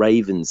that in the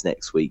Ravens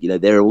next week.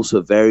 They're also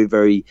a very,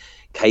 very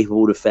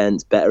capable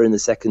defense, better in the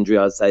secondary,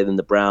 I'd say, than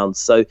the Browns.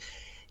 So,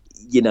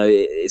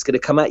 it's going to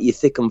come at you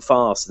thick and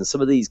fast. And some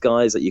of these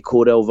guys, like your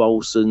Cordell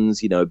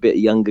Volsons, a bit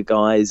younger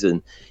guys,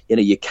 and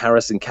your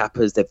Karras and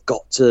Kappas, they've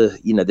got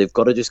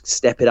to just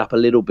step it up a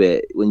little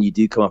bit when you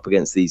do come up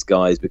against these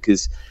guys,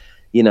 because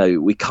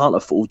we can't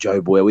afford Joe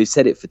Boy. We've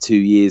said it for 2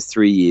 years,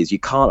 3 years. You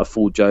can't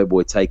afford Joe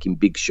Boy taking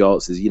big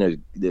shots. As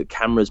the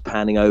camera's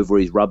panning over,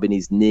 he's rubbing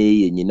his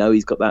knee, and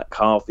he's got that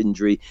calf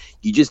injury.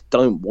 You just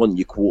don't want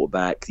your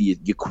quarterback, your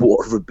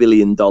 $250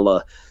 million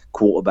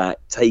quarterback,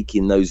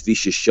 taking those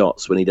vicious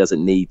shots when he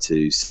doesn't need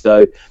to.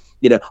 So,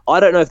 I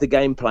don't know if the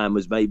game plan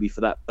was maybe for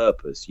that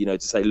purpose, to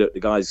say, look, the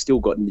guy's still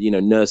got,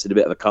 nursing a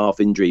bit of a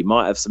calf injury. He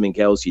might have something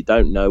else. You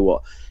don't know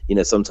what,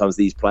 sometimes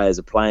these players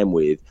are playing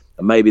with.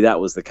 And maybe that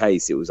was the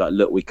case. It was like,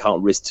 look, we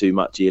can't risk too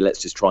much here.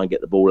 Let's just try and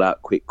get the ball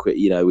out quick.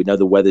 We know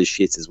the weather's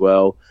shit as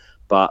well.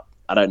 but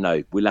I don't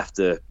know. We'll have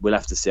to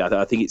see.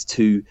 I think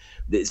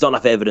it's not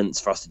enough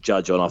evidence for us to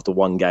judge on after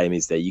one game,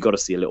 is there? You got to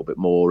see a little bit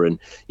more. And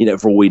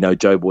for all we know,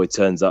 Joe Boy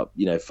turns up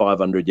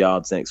 500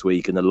 yards next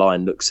week, and the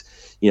line looks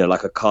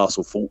like a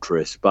castle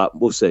fortress. But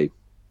we'll see.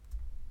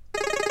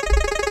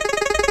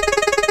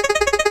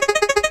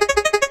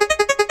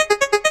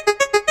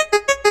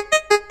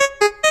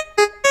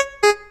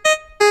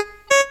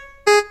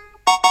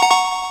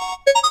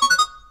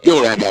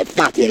 You're on the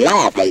fucking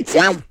laugh, mate,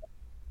 son.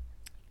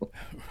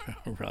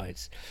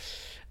 Right.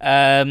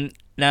 Now,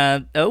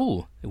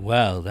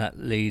 that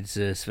leads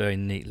us very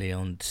neatly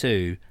on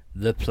to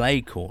the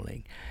play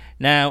calling.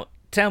 Now,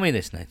 tell me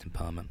this, Nathan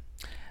Palmer.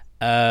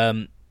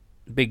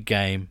 Big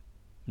game.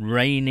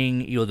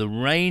 You're the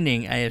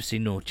reigning AFC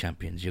North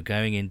champions. You're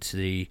going into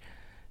the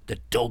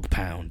dog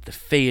pound, the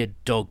feared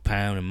dog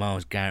pound, and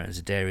Myles Garrett and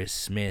Zadarius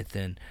Smith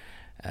and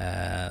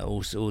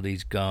all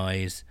these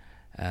guys.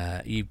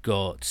 You've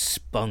got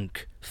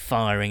spunk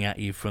firing at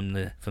you from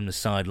the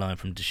sideline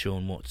from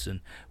Deshaun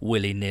Watson,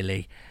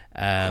 willy-nilly.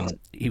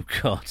 You've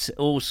got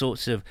all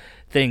sorts of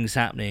things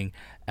happening.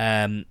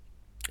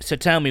 So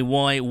tell me,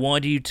 why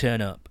do you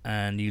turn up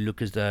and you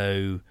look as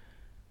though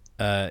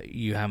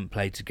you haven't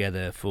played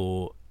together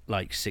for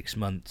like 6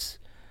 months?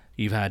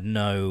 You've had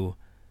no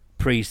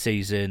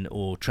pre-season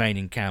or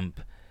training camp.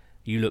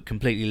 You look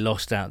completely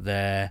lost out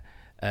there.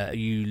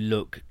 You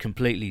look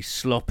completely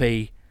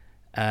sloppy.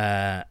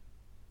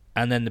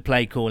 And then the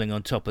play calling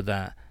on top of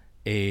that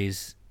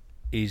is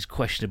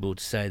questionable,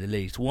 to say the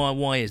least.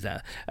 Why is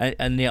that?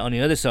 And yet on the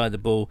other side of the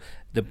ball,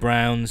 the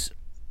Browns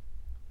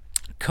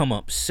come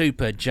up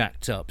super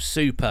jacked up,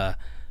 super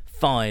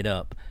fired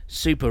up,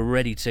 super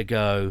ready to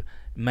go,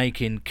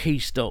 making key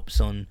stops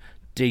on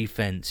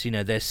defense.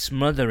 They're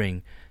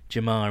smothering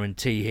Jamar and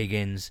T.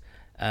 Higgins.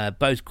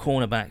 Both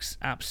cornerbacks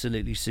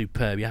absolutely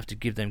superb. You have to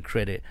give them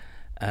credit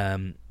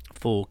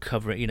for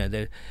covering.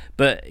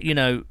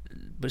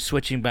 But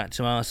switching back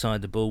to our side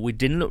of the ball, we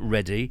didn't look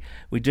ready.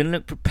 We didn't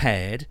look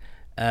prepared.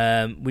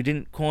 We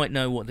didn't quite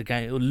know what the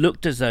game. It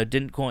looked as though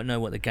didn't quite know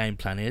what the game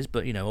plan is.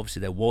 But obviously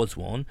there was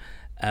one,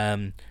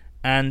 and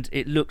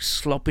it looked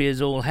sloppy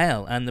as all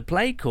hell. And the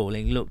play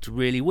calling looked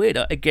really weird.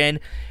 Again,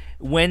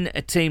 when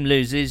a team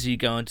loses, you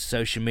go onto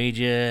social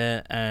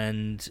media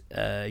and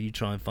you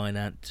try and find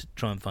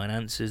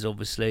answers.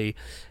 Obviously,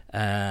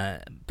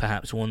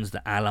 perhaps ones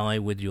that ally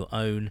with your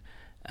own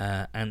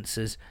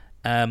answers.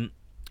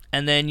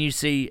 And then you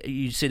see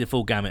the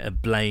full gamut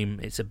of blame.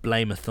 It's a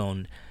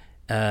blame-a-thon.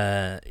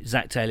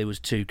 Zach Taylor was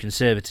too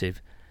conservative.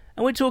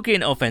 And we're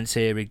talking offense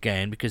here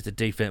again, because the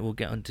defense, we'll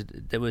get onto,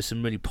 there was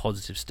some really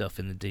positive stuff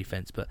in the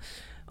defense, but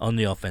on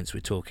the offense we're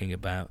talking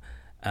about,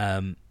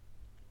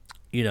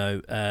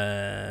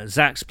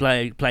 Zach's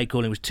play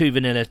calling was too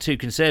vanilla, too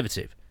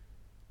conservative.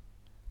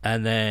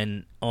 And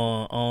then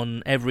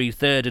on every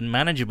third and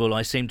manageable,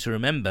 I seem to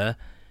remember,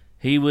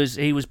 he was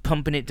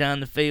pumping it down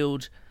the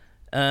field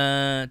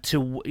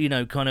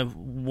to kind of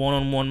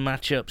one-on-one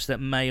matchups that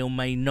may or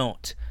may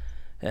not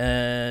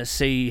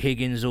see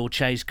Higgins or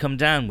Chase come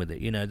down with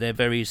it. They're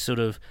very sort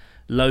of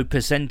low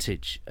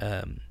percentage,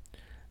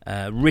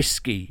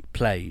 risky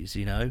plays.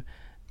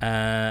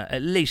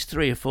 At least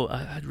 3 or 4.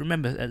 I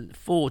remember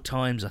 4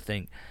 times I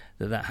think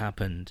that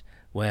happened,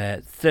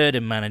 where third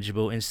and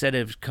manageable, instead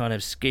of kind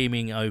of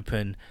scheming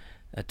open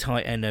a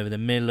tight end over the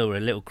middle or a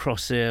little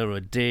crosser or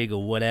a dig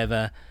or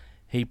whatever,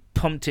 he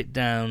pumped it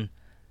down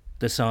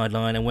the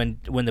sideline, and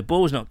when the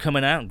ball's not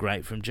coming out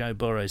great from Joe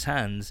Burrow's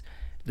hands,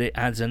 that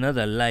adds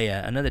another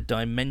layer, another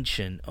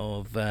dimension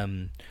of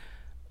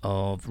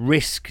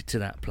risk to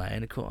that play.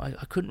 And of course,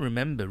 I couldn't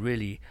remember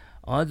really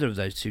either of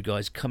those two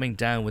guys coming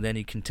down with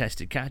any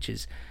contested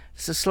catches.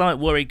 It's a slight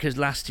worry, because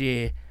last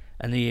year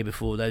and the year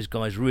before, those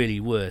guys really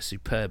were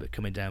superb at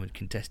coming down with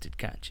contested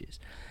catches.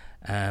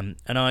 And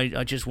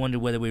I just wonder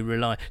whether we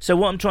rely. So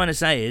what I'm trying to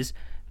say is,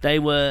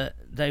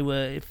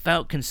 it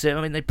felt conservative.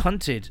 I mean, they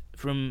punted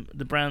from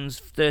the Browns'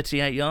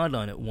 38-yard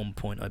line at one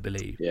point, I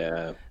believe.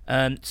 Yeah.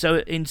 So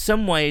in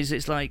some ways,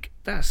 it's like,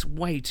 that's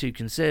way too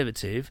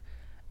conservative.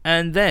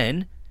 And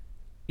then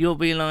you'll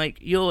be like,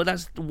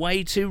 that's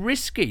way too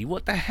risky.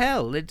 What the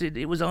hell?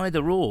 It was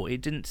either or. It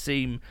didn't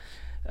seem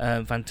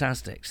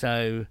fantastic.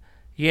 So,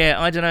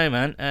 yeah, I don't know,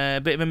 man. A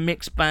bit of a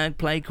mixed bag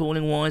play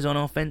calling wise on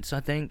offense,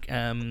 I think.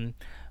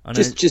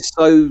 Just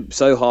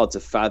so hard to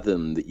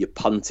fathom that you're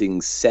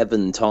punting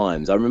 7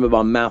 times. I remember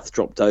my mouth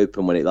dropped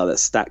open when that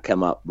stat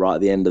came up right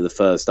at the end of the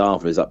first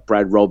half. It was like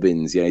Brad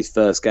Robbins, his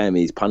first game,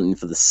 he's punting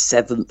for the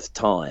 7th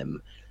time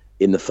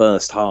in the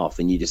first half,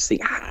 and you just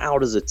think, how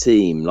does a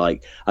team, I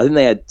think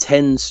they had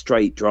 10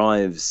 straight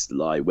drives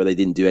where they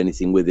didn't do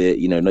anything with it,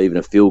 not even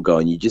a field goal,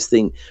 and you just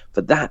think,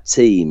 for that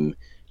team,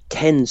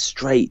 10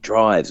 straight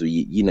drives where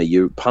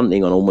you're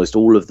punting on almost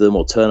all of them,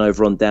 or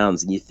turnover on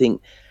downs, and you think,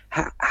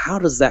 how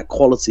does that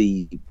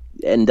quality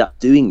end up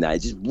doing that?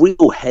 It's just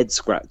real head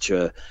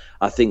scratcher,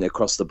 I think,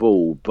 across the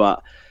ball.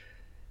 But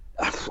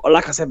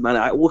like I said,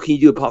 man, what can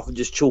you do apart from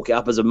just chalk it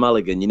up as a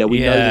mulligan? You know, we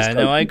know this. Yeah,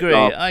 no, I agree.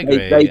 Staff, I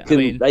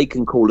agree. They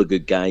can call a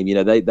good game. You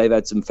know, they've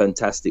had some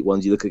fantastic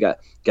ones. You look at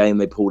that game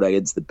they pulled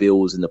against the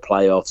Bills in the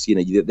playoffs. You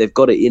know, they've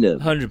got it in them.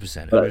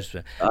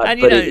 100%.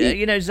 And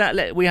you know,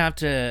 Zach, we have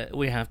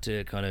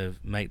to kind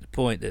of make the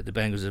point that the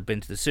Bengals have been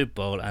to the Super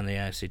Bowl and the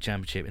AFC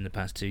Championship in the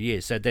past 2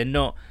 years, so they're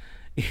not,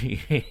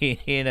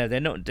 you know,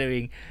 they're not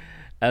doing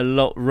a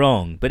lot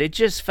wrong. But it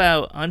just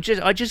felt I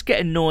just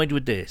get annoyed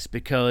with this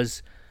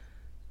because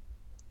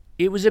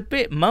it was a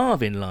bit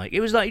Marvin-like.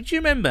 It was like, do you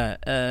remember?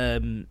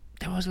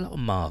 There was a lot of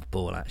Marv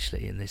ball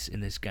actually in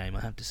this game. I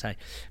have to say,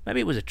 maybe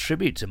it was a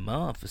tribute to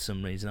Marv for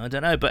some reason. I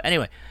don't know, but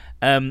anyway,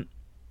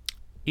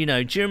 you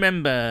know, do you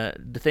remember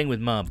the thing with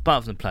Marv?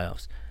 Apart from the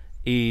playoffs,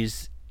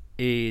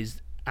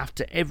 is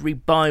after every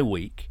bye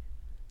week,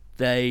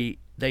 they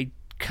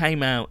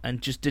came out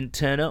and just didn't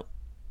turn up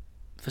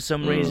for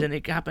some reason.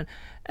 It happened,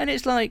 and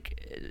it's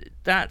like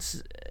that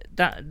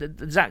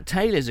Zach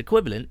Taylor's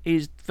equivalent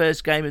is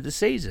first game of the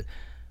season.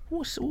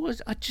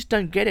 I just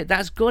don't get it.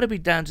 That's got to be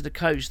down to the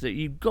coach, that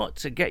you've got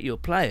to get your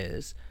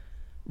players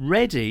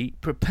ready,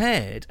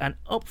 prepared, and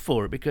up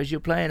for it, because you're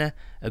playing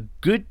a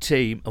good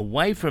team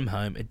away from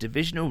home, a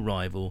divisional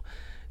rival.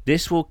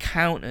 This will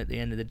count at the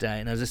end of the day.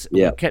 And as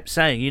I kept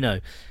saying, you know,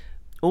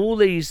 all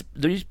these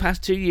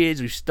past 2 years,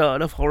 we've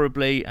started off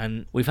horribly,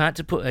 and we've had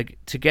to put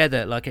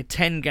together like a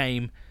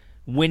 10-game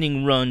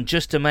winning run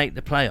just to make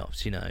the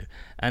playoffs, you know.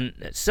 And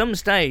at some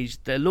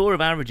stage, the law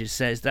of averages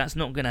says that's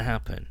not going to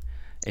happen.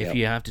 If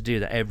you have to do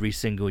that every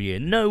single year,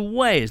 no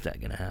way is that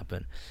going to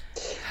happen.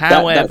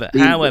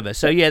 However,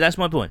 so yeah, that's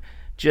my point.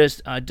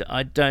 Just I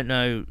don't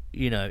know,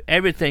 you know,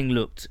 everything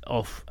looked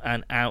off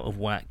and out of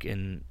whack,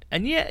 and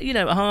yet, you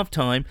know, at half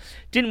time,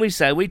 didn't we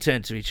say, we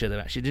turned to each other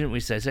actually, didn't we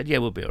said, yeah,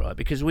 we'll be all right,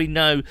 because we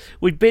know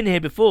we've been here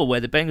before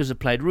where the Bengals have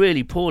played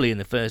really poorly in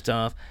the first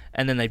half,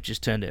 and then they've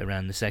just turned it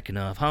around in the second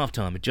half. Half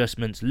time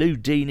adjustments, Lou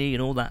Deeney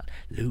and all that,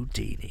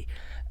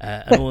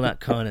 and all that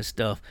kind of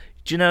stuff.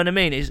 Do you know what I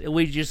mean?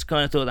 We just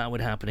kind of thought that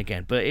would happen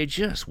again, but it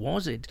just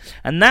wasn't.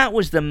 And that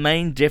was the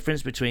main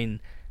difference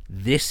between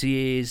this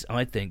year's,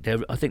 I think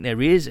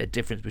there is a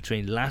difference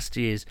between last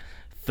year's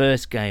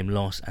first game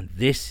loss and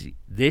this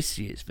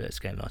year's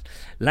first game loss.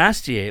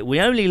 Last year, we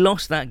only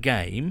lost that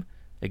game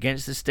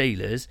against the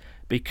Steelers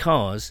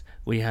because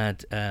we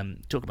had,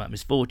 talk about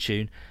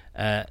misfortune,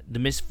 the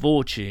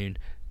misfortune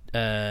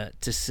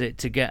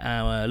to get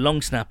our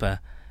long snapper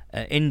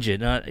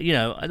injured. You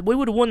know, we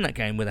would have won that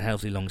game with a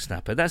healthy long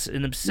snapper. That's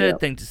an absurd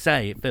thing to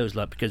say, it feels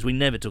like, because we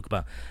never talk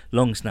about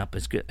long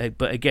snappers.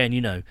 But again, you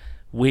know,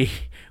 we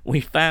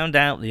found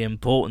out the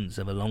importance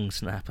of a long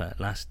snapper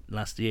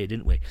last year,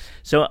 didn't we?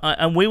 So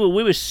and we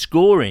were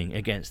scoring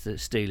against the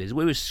Steelers.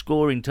 We were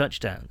scoring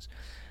touchdowns.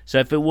 So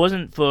if it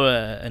wasn't for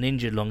an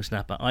injured long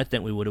snapper, I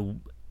think we would have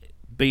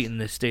beaten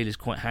the Steelers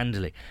quite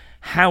handily.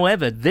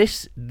 However,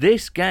 this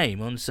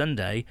game on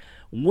Sunday,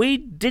 we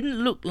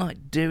didn't look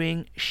like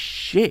doing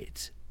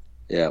shit.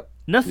 Yeah.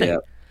 Nothing. Yeah.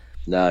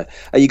 No.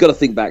 And you got to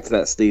think back to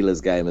that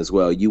Steelers game as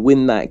well. You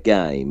win that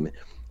game,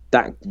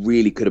 that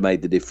really could have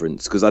made the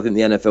difference, because I think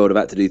the NFL would have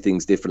had to do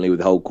things differently with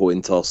the whole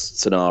coin toss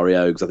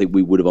scenario, because I think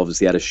we would have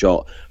obviously had a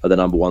shot at the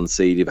number one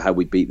seed if had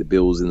we beat the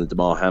Bills in the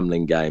DeMar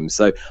Hamlin game.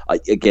 So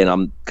again,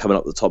 I'm coming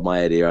up the top of my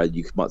head here.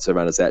 You might turn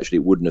around and say actually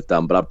it wouldn't have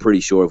done, but I'm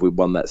pretty sure if we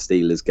won that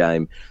Steelers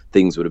game,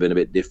 things would have been a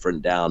bit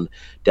different down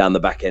the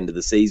back end of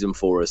the season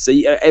for us. So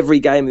every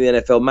game in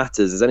the NFL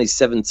matters. There's only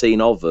 17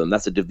 of them.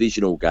 That's a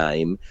divisional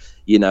game,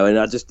 you know, and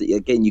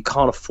again, you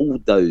can't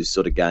afford those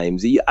sort of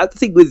games. I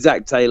think with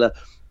Zach Taylor,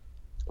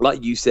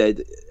 like you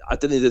said, I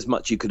don't think there's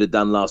much you could have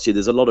done last year.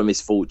 There's a lot of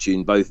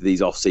misfortune, both of these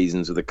off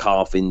seasons, with the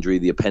calf injury,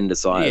 the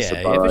appendicitis.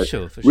 For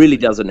sure. Really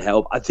doesn't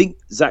help. I think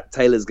Zach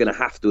Taylor's going to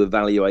have to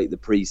evaluate the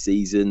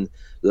preseason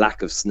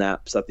lack of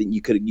snaps. I think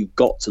you've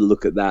got to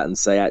look at that and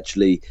say,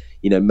 actually,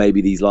 you know, maybe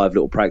these live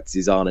little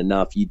practices aren't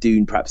enough. You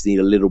do perhaps need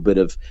a little bit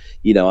of,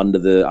 you know, under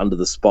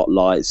the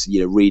spotlights, you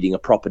know, reading a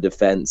proper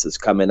defense that's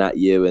coming at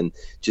you, and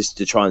just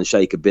to try and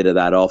shake a bit of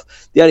that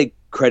off. The only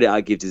credit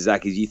I give to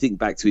Zach is you think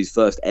back to his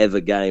first ever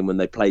game when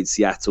they played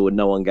Seattle and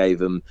no one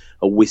gave him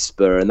a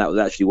whisper, and that was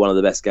actually one of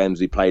the best games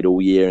we played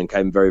all year, and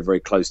came very, very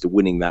close to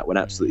winning that when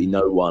absolutely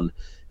no one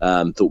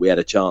thought we had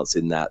a chance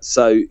in that.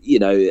 So, you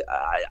know,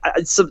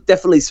 it's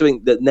definitely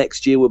something that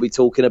next year we'll be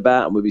talking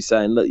about, and we'll be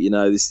saying, look, you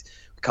know, this,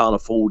 we can't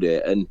afford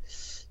it. And,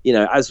 you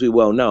know, as we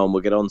well know, and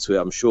we'll get onto it,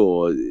 I'm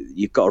sure,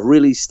 you've got a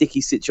really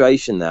sticky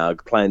situation now,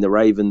 playing the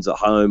Ravens at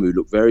home, who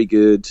look very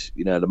good.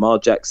 You know, Lamar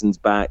Jackson's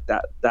back.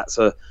 That's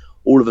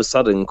all of a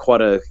sudden quite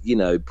a, you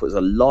know, puts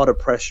a lot of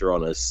pressure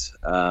on us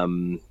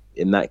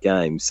in that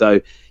game.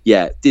 So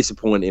yeah,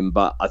 disappointing,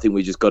 but I think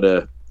we've got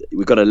to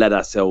let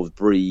ourselves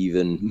breathe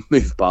and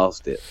move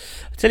past it.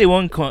 I'll tell you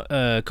one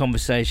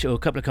conversation, or a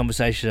couple of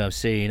conversations I've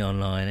seen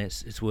online.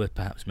 It's worth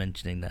perhaps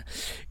mentioning that,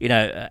 you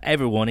know,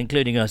 everyone,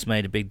 including us,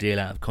 made a big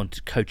deal out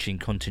of coaching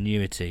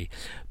continuity.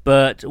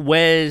 But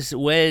where's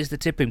the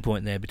tipping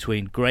point there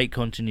between great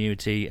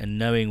continuity and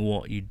knowing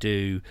what you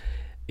do,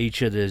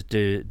 each other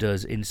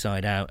does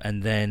inside out,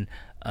 and then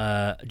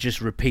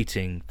just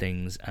repeating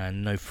things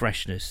and no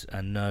freshness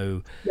and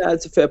no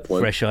that's a fair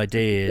point. fresh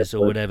ideas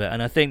or whatever.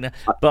 And I think that,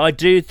 but I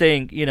do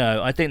think,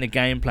 I think the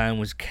game plan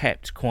was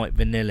kept quite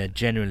vanilla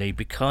generally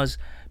because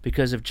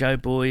of Joe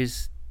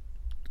Boy's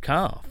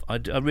calf. I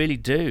really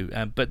do.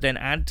 But then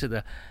add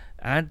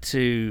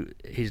to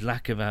his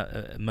lack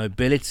of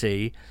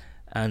mobility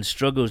and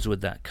struggles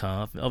with that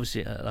calf.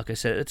 Obviously, like I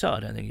said at the time, I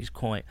don't think he's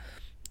quite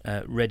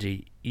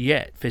ready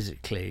yet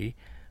physically.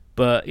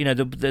 But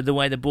the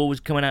way the ball was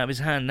coming out of his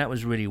hand, that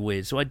was really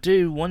weird. So I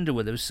do wonder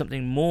whether there was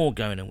something more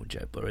going on with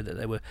Joe Burrow that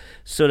they were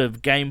sort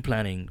of game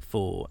planning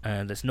for,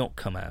 and that's not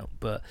come out.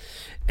 But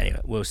anyway,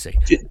 we'll see.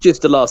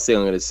 Just the last thing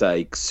I'm going to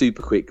say,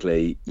 super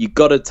quickly, you've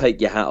got to take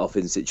your hat off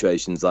in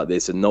situations like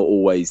this and not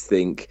always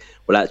think,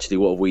 well, actually,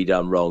 what have we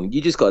done wrong?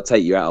 You just got to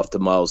take your hat off to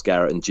Myles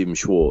Garrett and Jim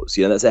Schwartz.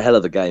 That's a hell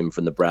of a game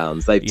from the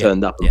Browns. They've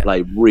turned up and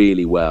played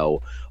really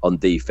well on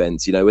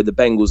defense. When the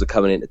Bengals are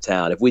coming into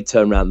town, if we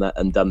turn around that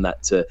and done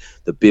that to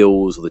the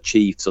Bills or the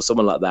Chiefs or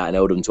someone like that and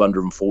held them to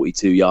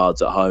 142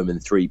 yards at home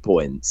and 3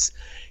 points,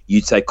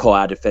 you'd say,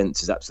 our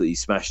defense is absolutely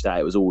smashed out.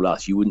 It was all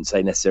us. You wouldn't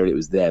say necessarily it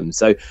was them.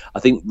 So I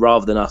think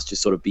rather than us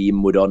just sort of be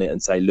inward on it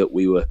and say, look,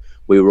 we were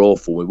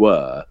awful, we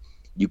were,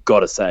 you've got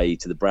to say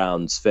to the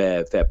Browns,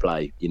 fair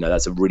play.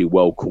 That's a really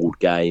well called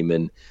game,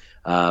 and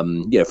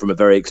from a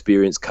very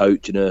experienced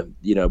coach and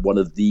one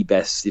of the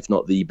best, if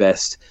not the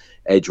best,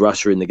 edge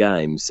rusher in the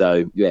game.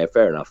 So yeah,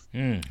 fair enough.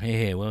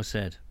 Here, well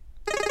said.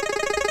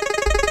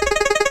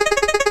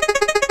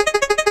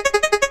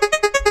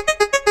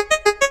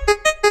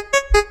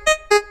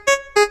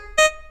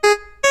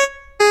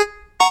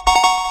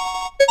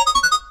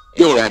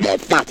 You're on that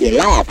fucking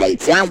laugh,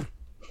 mate, Sam.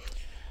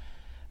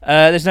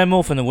 There's no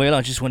more from the Wheel.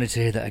 I just wanted to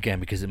hear that again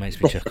because it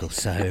makes me chuckle.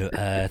 So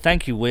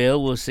thank you,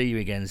 Wheel. We'll see you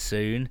again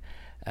soon.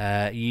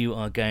 You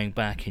are going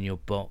back in your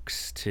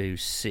box to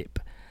sip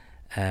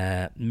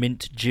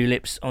mint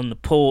juleps on the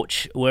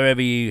porch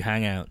wherever you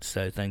hang out.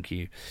 So thank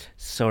you.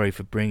 Sorry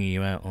for bringing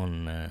you out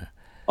on...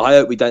 I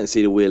hope we don't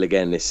see the Wheel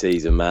again this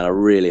season, man. I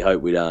really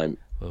hope we don't.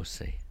 We'll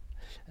see.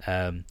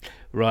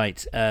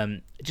 Right.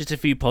 Just a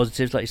few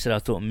positives. Like you said, I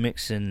thought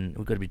Mixon,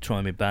 we've got to be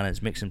trying to be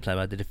balanced. Mixon played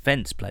well. The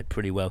defence played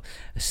pretty well.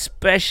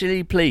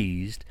 Especially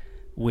pleased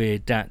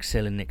with Dax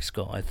Hill and Nick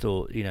Scott. I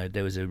thought,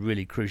 there was a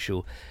really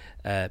crucial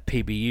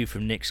PBU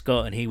from Nick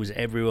Scott, and he was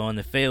everywhere on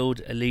the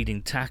field, a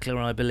leading tackler,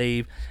 I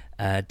believe.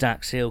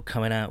 Dax Hill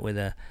coming out with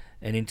an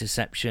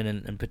interception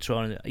and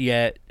patrolling.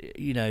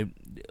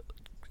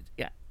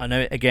 I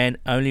know, again,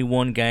 only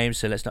one game,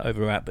 so let's not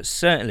overreact, but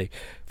certainly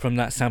from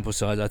that sample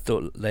size, I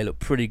thought they looked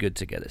pretty good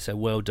together. So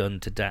well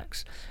done to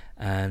Dax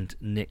and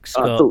Nick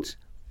Scott.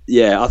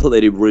 I thought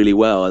they did really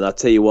well. And I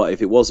tell you what,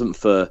 if it wasn't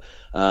for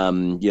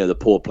the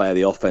poor play of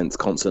the offense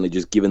constantly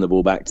just giving the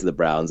ball back to the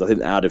Browns, I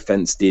think our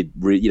defense did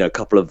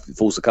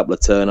force a couple of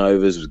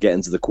turnovers, was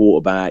getting to the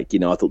quarterback.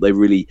 I thought they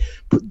really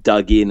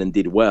dug in and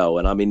did well.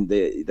 And I mean,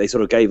 they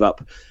sort of gave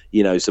up,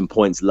 some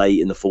points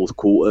late in the fourth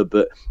quarter.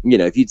 But,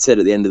 if you'd said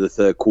at the end of the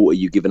third quarter,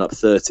 you've given up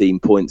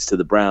 13 points to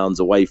the Browns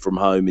away from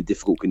home in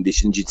difficult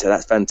conditions, you'd say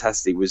that's a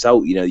fantastic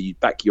result. You'd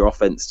back your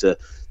offense to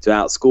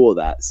outscore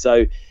that.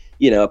 So,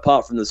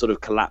 apart from the sort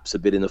of collapse a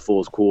bit in the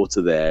fourth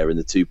quarter there and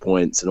the 2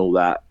 points and all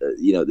that,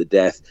 the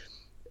death,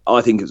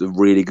 I think it was a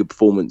really good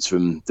performance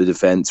from the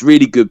defense.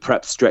 Really good,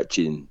 perhaps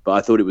stretching, but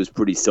I thought it was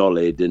pretty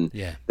solid. And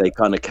they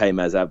kind of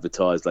came as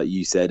advertised, like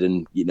you said.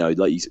 And,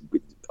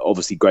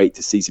 obviously great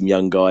to see some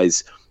young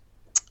guys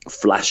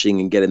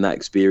flashing and getting that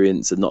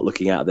experience and not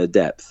looking out of their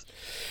depth.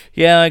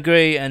 Yeah, I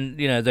agree. And,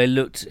 they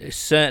looked,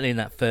 certainly in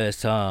that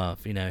first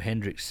half,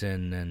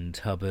 Hendrickson and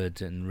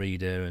Hubbard and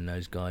Reeder and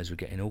those guys were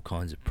getting all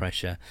kinds of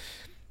pressure.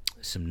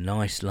 Some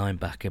nice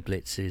linebacker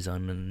blitzes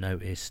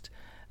unnoticed.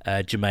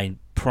 Jermaine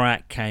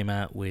Pratt came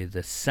out with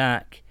a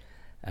sack,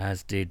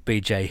 as did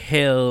BJ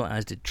Hill,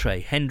 as did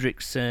Trey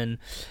Hendrickson.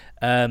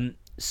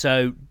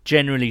 So,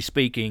 generally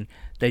speaking,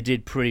 they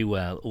did pretty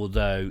well,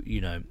 although,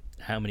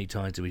 how many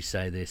times do we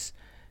say this?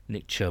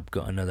 Nick Chubb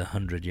got another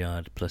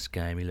 100-yard plus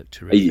game. He looked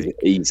terrific.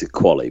 He's a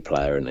quality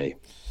player, isn't he?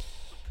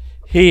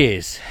 He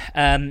is.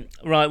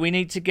 Right, we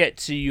need to get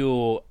to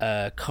your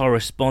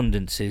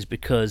correspondences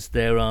because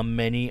there are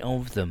many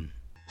of them.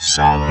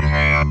 Solid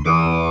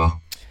handle.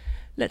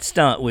 Let's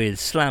start with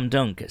Slam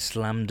Dunk at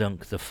Slam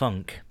Dunk the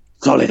Funk.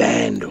 Solid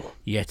handle.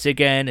 Yet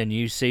again, a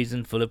new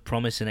season full of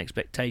promise and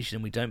expectation,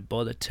 and we don't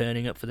bother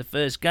turning up for the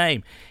first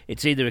game.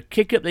 It's either a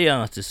kick up the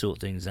arse to sort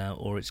things out,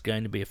 or it's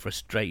going to be a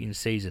frustrating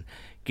season.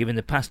 Given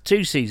the past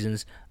 2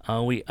 seasons,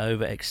 are we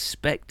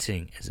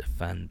over-expecting as a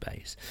fan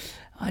base?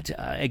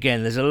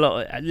 Again, there's a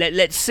lot.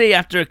 Let's see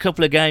after a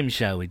couple of games,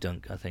 shall we,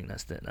 Dunk? I think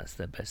that's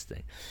the best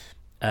thing.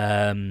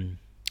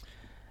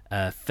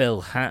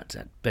 Phil Hatt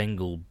at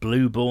Bengal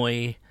Blue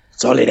Boy.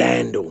 Solid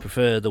handle.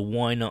 Prefer the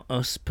Why Not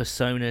Us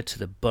persona to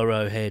the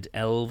Burrowhead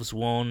Elves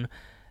one.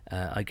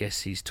 I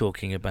guess he's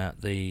talking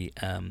about the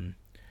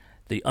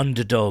the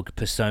underdog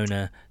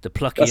persona, the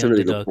plucky That's a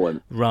really good underdog,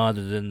 point.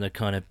 rather than the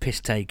kind of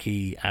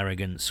piss-takey,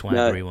 arrogant,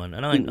 swaggery one.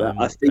 And I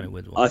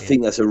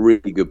think that's a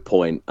really good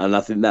point, and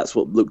I think that's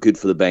what looked good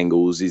for the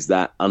Bengals is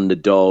that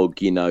underdog,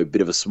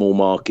 bit of a small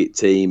market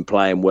team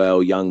playing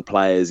well, young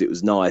players. It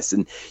was nice,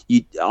 and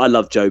I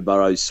love Joe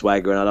Burrow's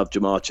swagger, and I love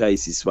Jamar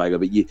Chase's swagger,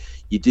 but you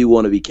do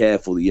want to be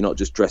careful that you're not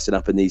just dressing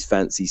up in these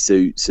fancy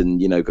suits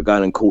and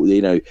going and call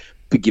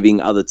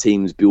giving other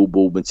teams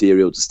billboard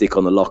material to stick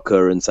on the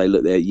locker and say,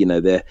 look, they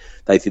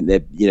think they're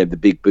the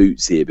big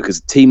boots here,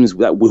 because teams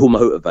that will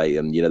motivate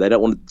them. They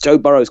don't want Joe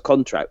Burrow's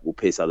contract will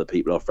piss other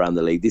people off around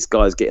the league. This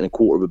guy's getting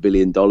 $250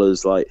 million.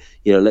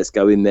 Let's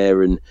go in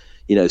there and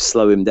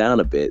slow him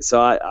down a bit.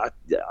 So I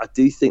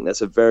do think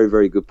that's a very,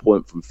 very good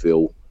point from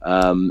Phil.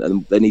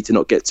 And they need to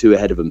not get too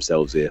ahead of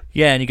themselves here.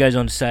 Yeah, and he goes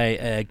on to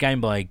say,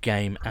 game by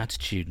game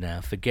attitude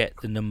now. Forget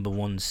the number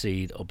 1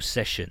 seed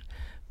obsession.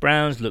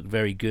 Browns look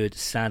very good,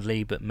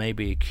 sadly, but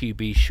maybe a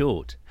QB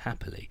short,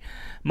 happily.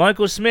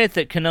 Michael Smith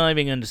at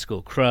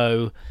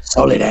conniving_crow.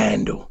 Solid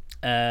handle.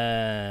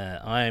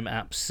 I am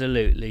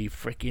absolutely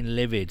freaking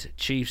livid.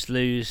 Chiefs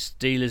lose,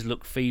 Steelers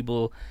look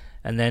feeble,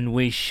 and then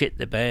we shit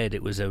the bed.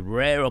 It was a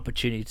rare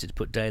opportunity to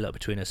put daylight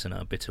between us and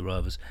our bitter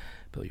rivals,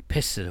 but we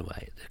pissed it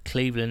away. The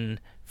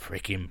Cleveland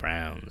freaking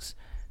Browns.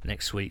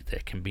 Next week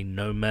there can be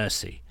no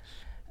mercy.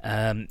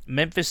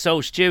 Memphis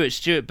Soul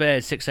Stuart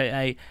Baird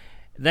 688.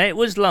 It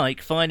was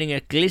like finding a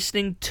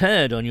glistening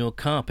turd on your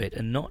carpet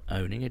and not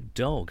owning a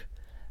dog.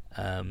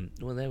 Well,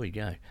 there we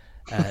go.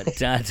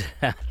 Dad,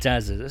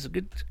 that's a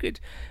good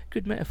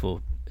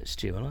metaphor,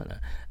 Stu. I like that.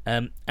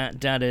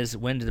 At Dadders,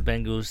 when do the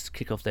Bengals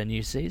kick off their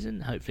new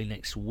season? Hopefully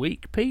next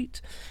week,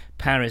 Pete.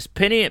 Paris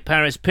Pinney at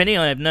Paris Pinney.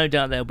 I have no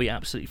doubt they'll be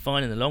absolutely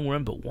fine in the long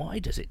run, but why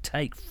does it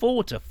take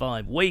 4 to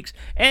 5 weeks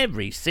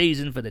every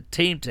season for the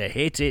team to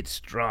hit its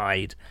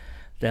stride?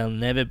 They'll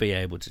never be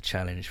able to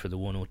challenge for the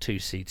 1 or 2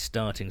 seed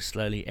starting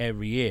slowly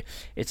every year.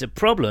 It's a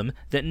problem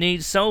that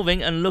needs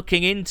solving and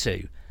looking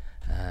into.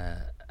 I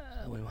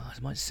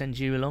might send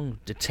you along,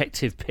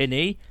 Detective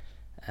Pinney.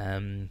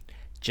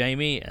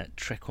 Jamie at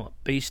Trequart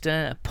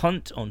Beaster. A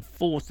punt on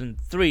 4th and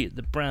 3 at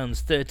the Browns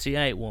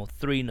 38 while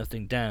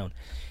 3-0 down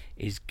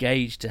is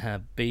gauged to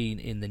have been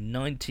in the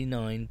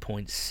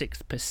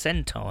 99.6th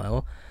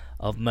percentile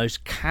of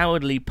most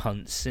cowardly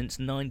punts since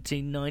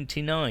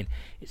 1999.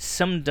 It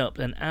summed up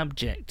an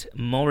abject,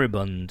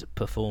 moribund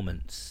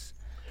performance.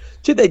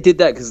 Do you think they did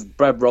that because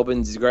Brad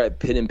Robbins is great at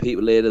pinning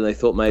people in, and they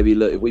thought maybe,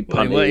 look, if we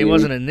punt he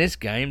wasn't in this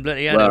game, but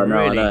he had I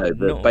know,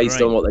 but based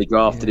on what they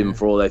drafted him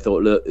for, they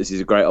thought, look, this is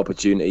a great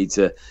opportunity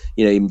to,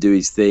 him do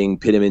his thing,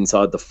 pin him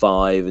inside the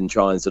 5 and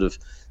try and sort of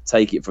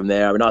take it from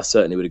there. I mean, I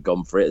certainly would have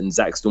gone for it, and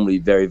Zach's normally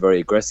very, very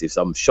aggressive,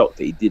 so I'm shocked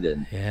that he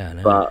didn't. Yeah, I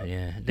know. But,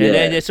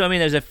 So, I mean,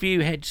 there's a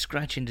few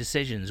head-scratching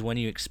decisions when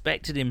you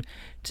expected him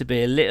to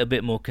be a little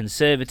bit more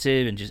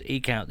conservative and just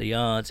eke out the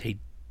yards. He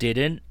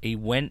didn't. He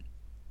went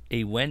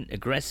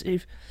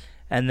aggressive,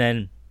 and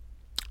then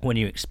when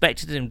you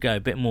expected him to go a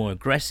bit more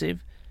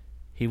aggressive,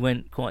 he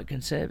went quite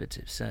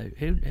conservative. So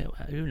who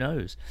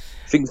knows?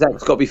 Think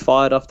Zach's got to be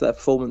fired after that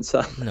performance,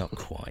 son? Not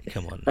quite.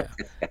 Come on now.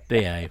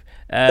 Behave.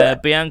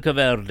 Bianco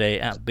Verde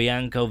at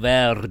Bianco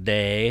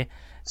Verde.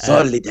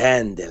 Solid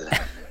handle.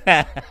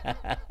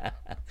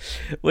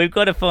 We've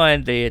got to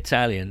find the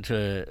Italian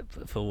for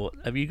what.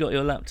 Have you got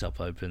your laptop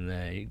open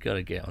there? You've got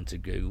to get onto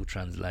Google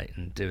Translate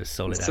and do a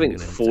solid angle.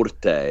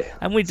 Forte.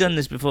 And we've done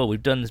this before.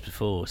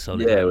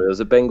 Solid. Yeah, well, there was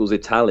a Bengals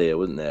Italia,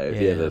 wasn't there? If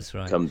he ever that's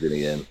right. comes in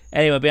again.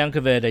 Anyway,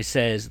 Bianco Verde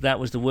says that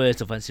was the worst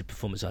offensive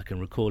performance I can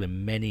recall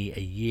in many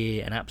a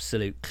year. An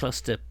absolute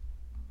cluster,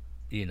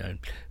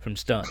 from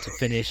start to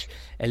finish.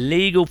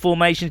 Illegal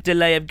formations,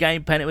 delay of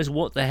game plan. It was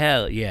what the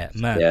hell? Yeah,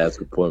 man. Yeah, that's a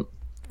good point.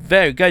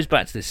 Goes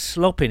back to this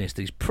sloppiness,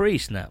 these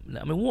pre-snap.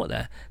 I mean, what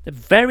they're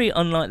very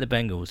unlike the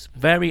Bengals.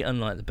 Very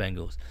unlike the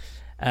Bengals.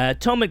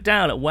 Tom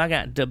McDowell at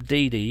Wagat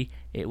Dubdidi.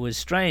 It was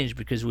strange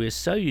because we were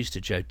so used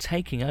to Joe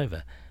taking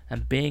over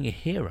and being a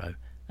hero,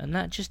 and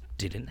that just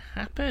didn't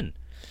happen.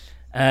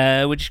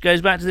 Which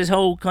goes back to this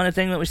whole kind of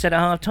thing that we said at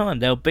half time.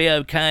 They'll be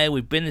okay.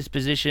 We've been in this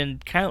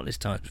position countless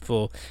times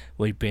before.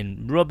 We've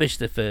been rubbish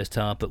the first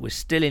half, but we're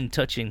still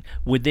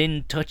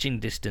within touching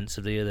distance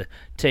of the other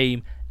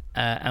team.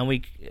 And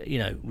we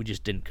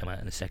just didn't come out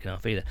in the second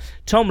half either.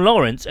 Tom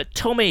Lawrence at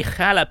Tommy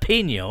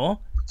Jalapeno.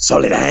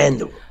 Solid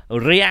handle.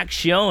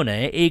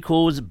 Reaccione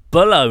equals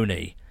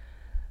baloney.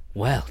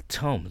 Well,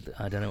 Tom,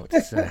 I don't know what to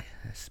say.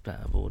 That's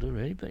out of order,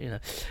 really, but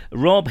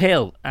Rob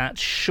Hill at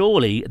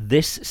Surely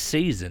this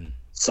season.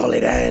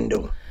 Solid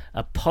handle.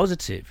 A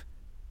positive? ?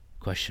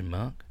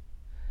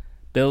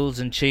 Bills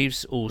and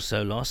Chiefs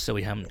also lost, so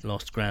we haven't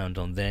lost ground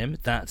on them.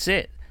 That's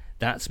it.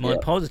 That's my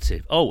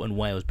positive. Oh, and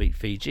Wales beat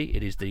Fiji.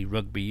 It is the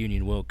Rugby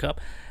Union World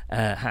Cup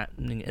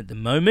happening at the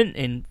moment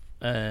in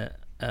en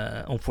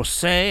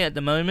français at the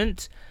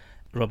moment.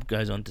 Rob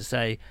goes on to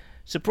say,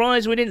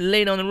 surprised we didn't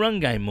lean on the run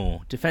game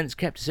more. Defence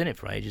kept us in it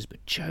for ages,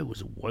 but Joe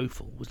was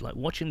woeful. It was like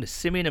watching the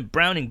Simeon and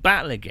Browning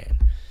battle again.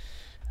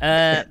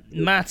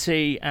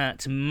 Matty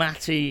at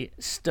Matty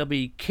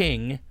Stubby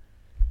King.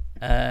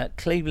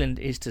 Cleveland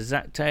is to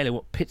Zach Taylor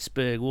what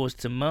Pittsburgh was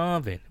to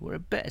Marvin. We're a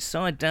better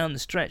side down the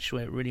stretch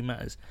where it really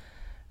matters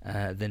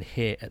than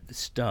here at the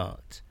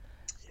start.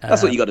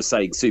 That's what you got to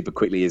say super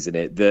quickly, isn't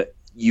it? That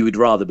you would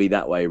rather be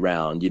that way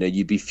around. You know,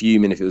 you'd be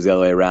fuming if it was the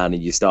other way around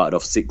and you started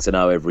off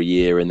 6-0 every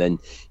year and then,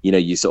 you know,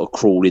 you sort of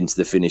crawled into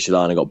the finish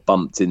line and got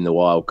bumped in the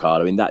wild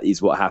card. I mean, that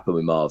is what happened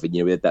with Marvin.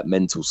 You know, we had that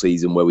mental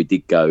season where we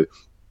did go,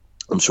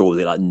 I'm sure was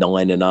it like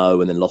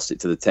 9-0 and then lost it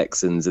to the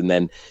Texans and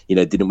then, you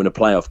know, didn't win a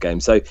playoff game.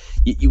 So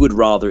you would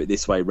rather it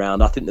this way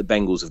round. I think the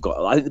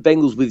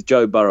Bengals with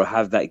Joe Burrow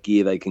have that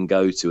gear they can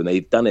go to, and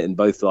they've done it in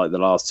both like the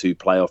last two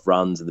playoff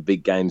runs and the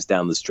big games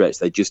down the stretch.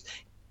 They just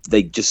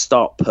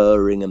start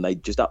purring and they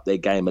just up their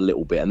game a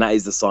little bit. And that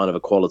is the sign of a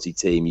quality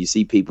team. You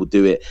see people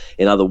do it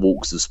in other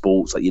walks of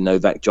sports, like, you know,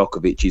 Novak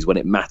Djokovic is when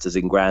it matters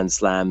in Grand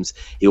Slams,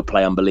 he'll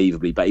play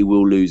unbelievably, but he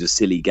will lose a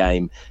silly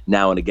game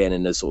now and again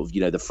in the sort of, you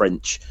know, the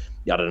French,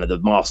 I don't know, the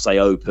Marseille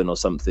Open or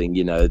something,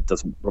 you know, it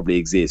doesn't probably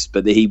exist.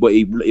 But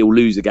he'll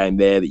lose a game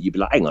there that you'd be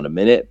like, hang on a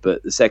minute.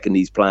 But the second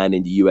he's playing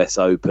in the US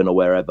Open or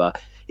wherever,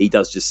 he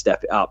does just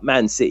step it up.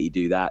 Man City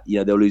do that. You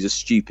know, they'll lose a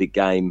stupid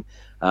game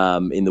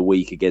in the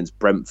week against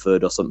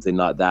Brentford or something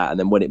like that. And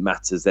then when it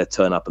matters, they'll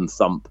turn up and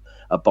thump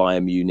a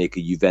Bayern Munich,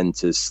 a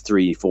Juventus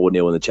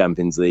 3-4-0 in the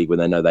Champions League when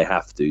they know they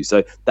have to.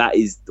 So that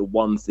is the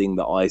one thing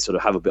that I sort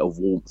of have a bit of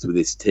warmth with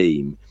this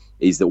team,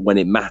 is that when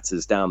it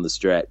matters down the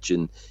stretch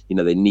and, you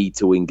know, they need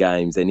to win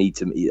games, they need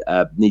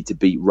to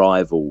beat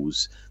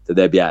rivals, that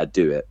they'll be able to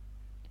do it.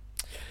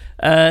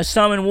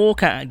 Simon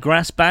Walker at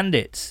Grass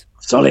Bandits.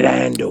 Solid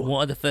handle. What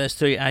are the first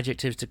three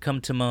adjectives to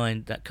come to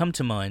mind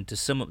to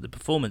sum up the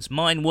performance?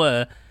 Mine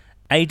were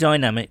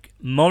adynamic,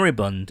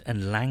 moribund,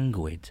 and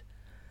languid.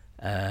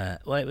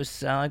 Well, it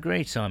was. I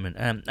agree, Simon.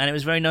 And it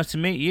was very nice to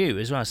meet you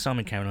as well.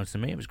 Simon came on to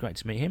me. It was great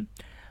to meet him,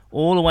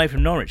 all the way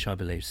from Norwich, I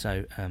believe.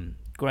 So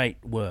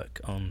great work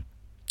on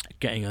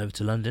getting over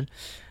to London.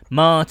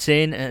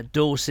 Martin at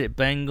Dorset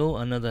Bengal,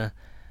 another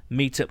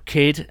meet-up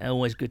kid.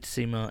 Always good to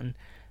see Martin.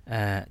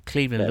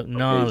 Cleveland looked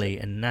gnarly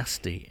and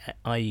nasty,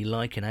 i.e.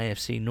 like an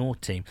AFC North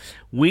team.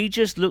 We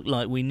just looked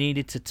like we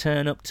needed to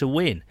turn up to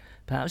win.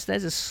 Perhaps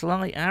there's a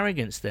slight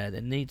arrogance there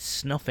that needs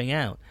snuffing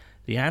out.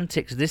 The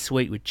antics this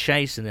week with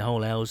Chase and the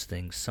whole Els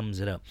thing sums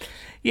it up.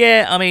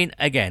 Yeah, I mean,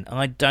 again,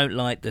 I don't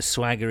like the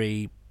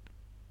swaggery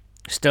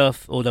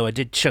stuff, although I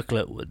did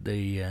chuckle at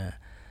the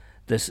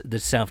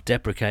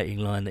self-deprecating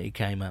line that he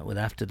came out with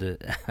after the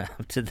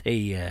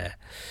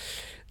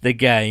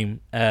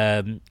game.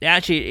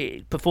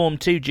 It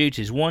performed two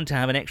duties. One, to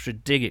have an extra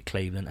dig at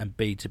Cleveland, and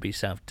B, to be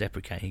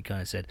self-deprecating. He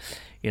kind of said,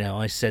 you know,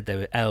 I said they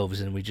were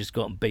elves and we just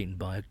got beaten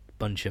by a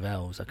bunch of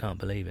elves. I can't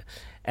believe it.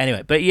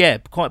 Anyway, but yeah,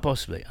 quite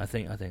possibly. I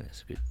think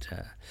that's a good...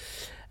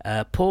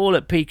 Paul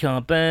at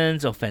PCAR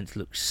Burns, offense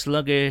looks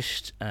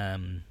sluggish.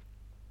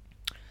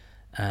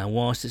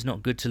 Whilst it's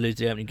not good to lose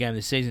the opening game of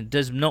the season, it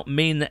does not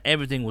mean that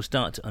everything will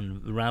start to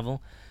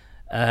unravel.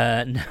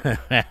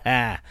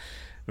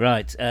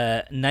 Right,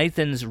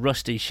 Nathan's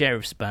rusty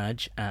sheriff's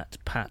badge at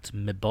Pat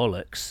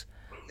Mebollocks.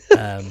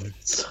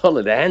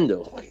 Solid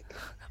handle.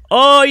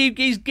 Oh,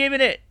 he's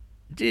giving it.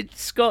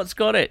 Scott's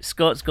got it.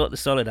 Scott's got the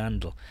solid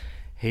handle.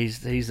 He's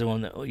the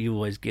one that you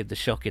always give the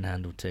shocking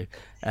handle to.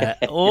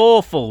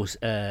 Awful.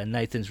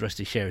 Nathan's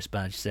rusty sheriff's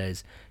badge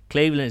says,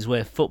 Cleveland is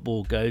where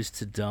football goes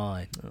to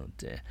die. Oh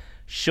dear.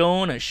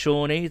 Sean at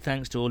Shawnee,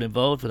 thanks to all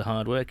involved for the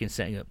hard work in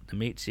setting up the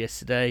meets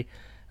yesterday.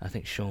 I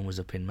think Sean was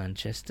up in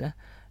Manchester.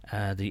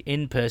 The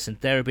in-person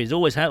therapy is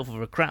always helpful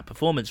for a crap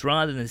performance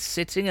rather than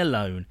sitting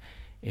alone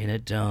in a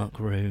dark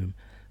room.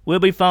 We'll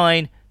be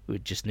fine. We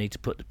just need to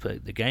put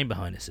the game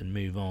behind us and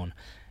move on.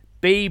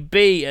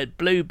 BB at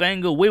Blue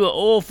Bengal. We were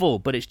awful,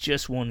 but it's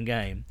just one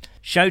game.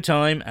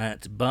 Showtime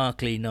at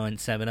Barclay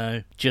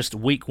 970. Just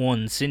week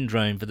one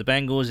syndrome for the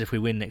Bengals if we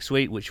win next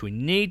week, which we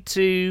need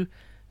to,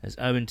 as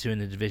 0-2 in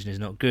the division is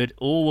not good.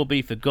 All will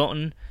be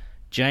forgotten.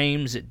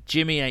 James at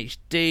Jimmy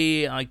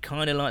HD. I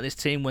kind of like this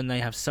team when they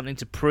have something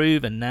to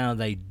prove, and now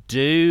they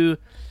do.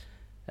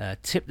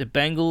 Tip the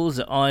Bengals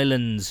at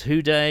Islands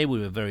Houday. We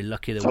were very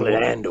lucky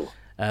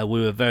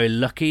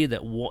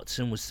that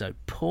Watson was so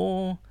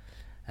poor.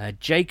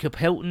 Jacob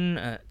Holton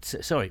at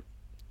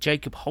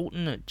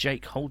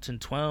Jake Holton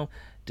 12.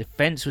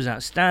 Defense was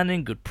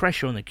outstanding. Good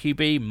pressure on the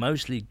QB.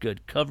 Mostly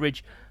good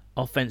coverage.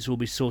 Offense will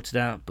be sorted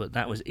out, but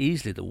that was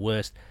easily the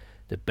worst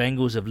the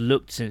Bengals have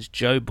looked since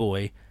Joe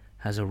Boy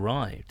has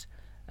arrived.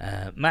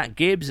 Matt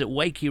Gibbs at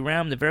Wakey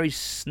Ram. The very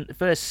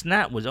first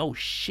snap was, oh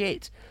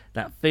shit.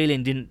 That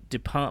feeling didn't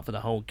depart for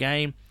the whole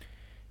game.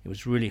 It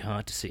was really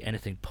hard to see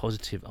anything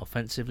positive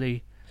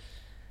offensively.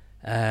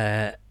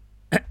 Richard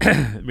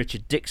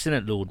Dixon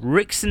at Lord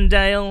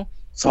Rixendale.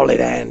 Solid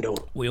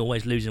handle. We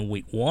always lose in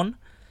week one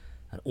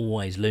and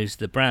always lose to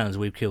the Browns.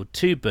 We've killed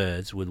two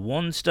birds with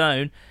one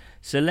stone,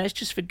 so let's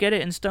just forget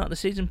it and start the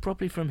season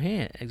properly from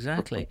here.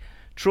 Exactly.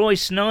 Troy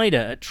Snyder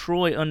at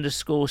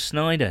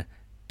Troy_Snyder.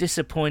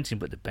 Disappointing,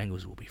 but the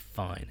Bengals will be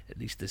fine. At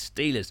least the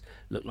Steelers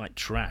look like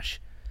trash.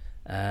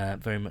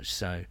 Very much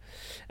so.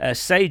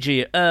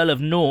 Seiji, Earl of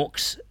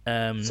Norks.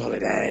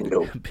 Solid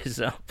handle.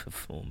 Bizarre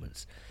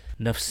performance.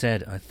 enough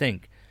said, I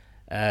think.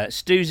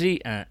 Stuzy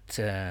at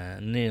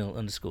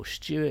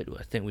Neil_Stewart.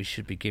 I think we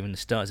should be giving the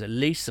starters at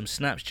least some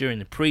snaps during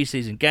the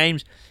pre-season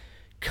games.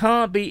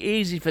 Can't be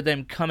easy for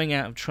them coming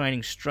out of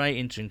training straight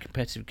into a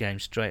competitive game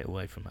straight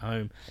away from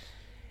home.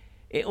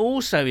 It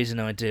also isn't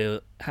ideal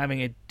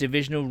having a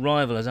divisional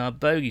rival as our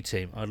bogey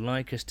team. I'd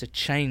like us to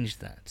change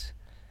that.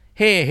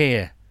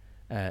 Here,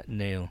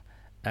 Neil.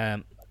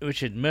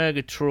 Richard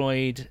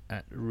Murgatroyd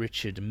at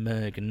Richard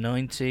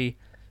Murg90.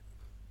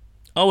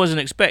 I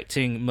wasn't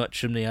expecting much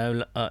from the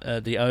O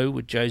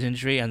with Joe's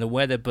injury and the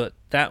weather, but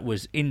that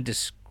was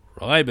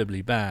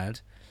indescribably bad.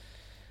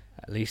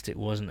 At least it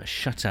wasn't a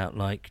shutout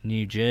like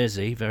New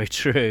Jersey. Very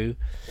true.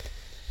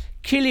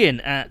 Killian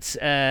at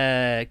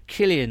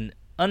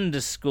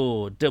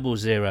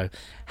Killian_00.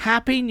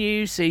 Happy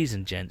new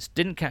season, gents.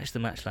 Didn't catch the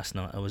match last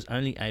night. I was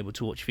only able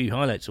to watch a few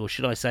highlights, or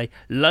should I say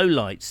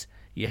lowlights,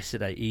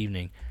 yesterday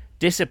evening.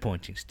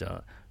 Disappointing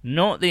start.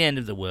 Not the end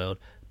of the world,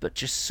 but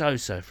just so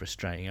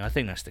frustrating. I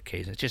think that's the key.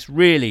 It's just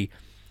really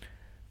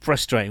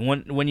frustrating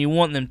when you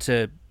want them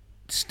to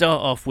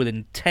start off with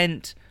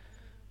intent,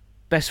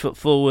 best foot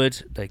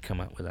forward, they come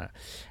up with that.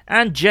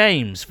 And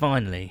James,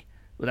 finally.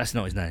 Well, that's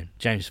not his name.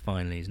 James,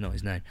 finally, is not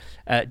his name.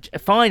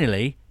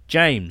 Finally,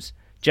 James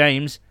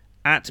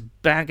at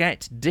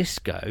Baguette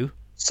Disco.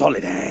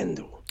 Solid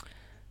handle.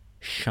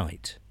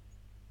 Shite.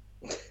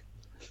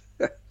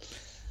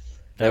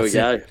 There we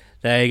go.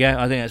 There you go.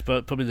 I think that's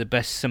probably the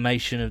best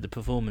summation of the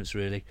performance,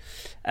 really.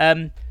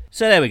 So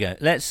there we go.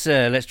 Let's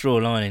draw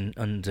a line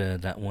under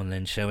that one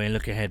then, shall we? And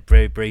look ahead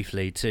very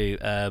briefly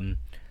to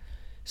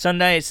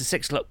Sunday. It's a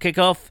 6 o'clock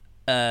kickoff.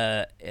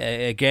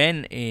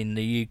 Again in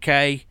the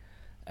UK,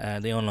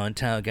 the online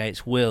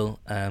tailgates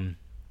will,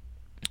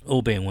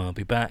 all being well,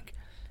 be back.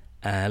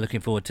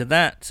 Looking forward to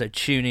that. So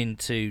tune in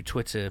to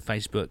Twitter,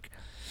 Facebook,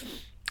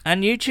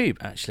 and YouTube,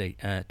 actually,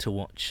 to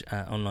watch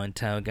online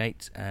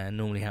tailgate.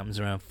 Normally happens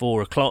around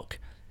 4 o'clock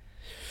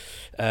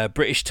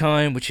British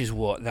time, which is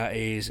what that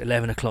is,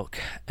 11 o'clock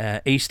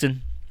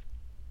Eastern.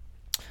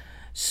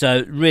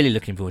 So really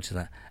looking forward to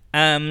that.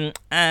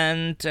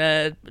 And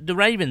the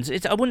Ravens,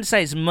 I wouldn't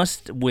say it's a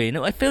must win.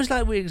 It feels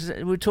like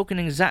we're talking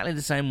exactly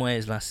the same way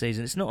as last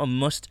season. It's not a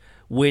must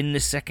win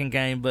this second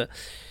game, but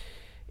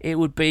it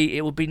would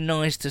be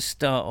nice to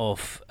start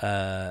off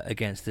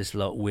against this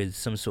lot with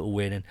some sort of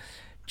win. And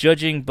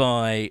judging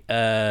by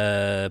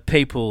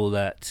people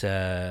that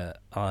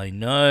I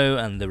know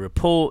and the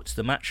reports,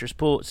 the match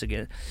reports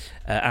again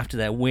after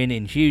their win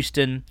in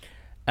Houston,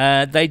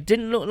 they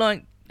didn't look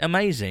like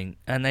amazing,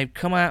 and they've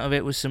come out of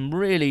it with some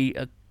really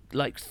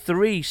like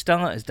 3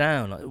 starters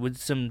down, like, with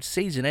some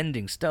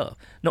season-ending stuff.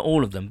 Not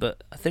all of them,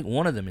 but I think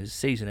one of them is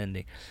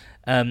season-ending.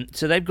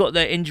 So they've got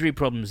their injury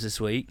problems this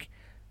week,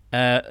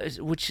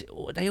 which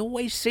they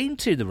always seem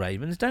to, the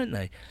Ravens, don't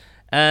they?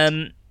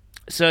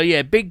 So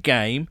yeah, big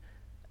game.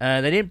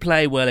 They didn't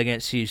play well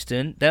against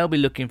Houston. They'll be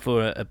looking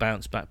for a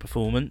bounce-back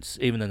performance,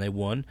 even though they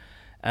won.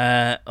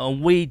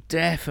 And we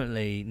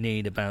definitely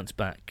need a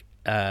bounce-back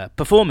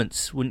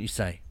performance, wouldn't you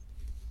say?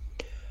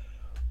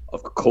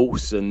 Of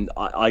course, and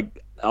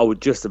I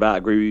would just about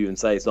agree with you and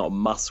say it's not a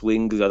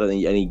must-win, because I don't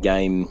think any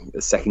game,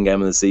 the second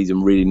game of the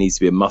season, really needs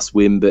to be a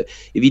must-win. But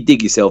if you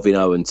dig yourself in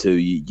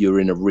 0-2, you're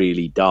in a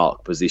really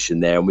dark position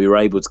there, and we were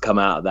able to come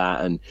out of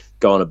that and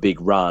go on a big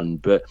run.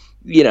 But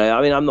you know,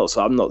 I mean, I'm not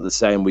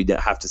saying we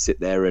don't have to sit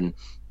there and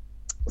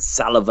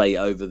salivate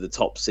over the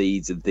top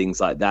seeds and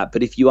things like that.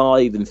 But if you are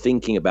even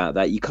thinking about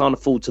that, you can't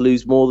afford to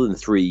lose more than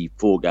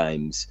 3-4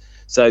 games.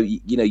 So,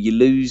 you know, you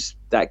lose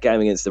that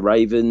game against the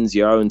Ravens,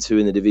 you're 0-2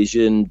 in the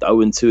division,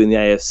 0-2 in the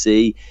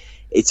AFC.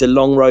 It's a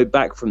long road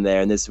back from there,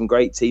 and there's some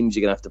great teams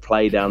you're going to have to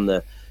play down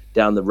the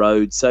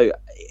road. So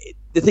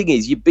the thing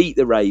is, you beat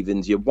the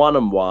Ravens, you're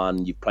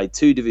 1-1, you've played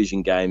 2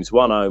 division games,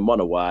 1 home, 1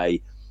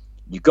 away.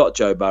 You've got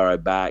Joe Burrow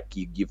back.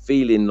 You're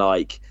feeling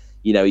like,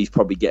 you know, he's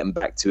probably getting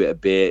back to it a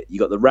bit. You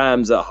got the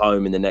Rams at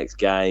home in the next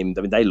game.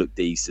 I mean, they look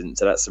decent,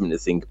 so that's something to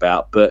think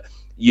about. But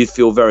you'd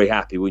feel very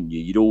happy, wouldn't you?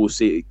 You'd all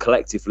see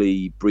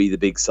collectively breathe a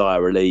big sigh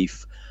of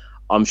relief.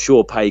 I'm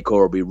sure Paycor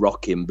will be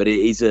rocking, but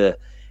it's a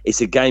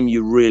game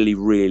you really,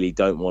 really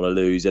don't want to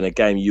lose, and a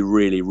game you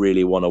really,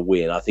 really want to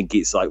win. I think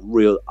it's like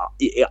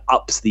it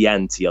ups the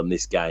ante on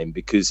this game,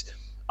 because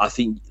I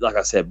think, like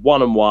I said,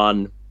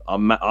 1-1,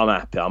 I'm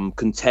happy, I'm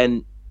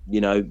content. You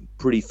know,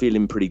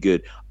 feeling pretty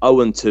good.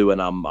 0-2,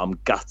 and I'm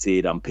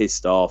gutted, I'm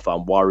pissed off,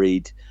 I'm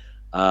worried,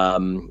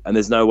 and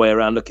there's no way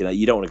around looking at it.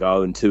 You don't want to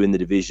go 0-2 in the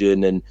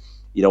division, and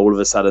you know, all of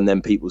a sudden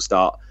then people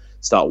start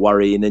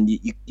worrying, and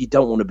you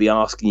don't want to be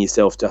asking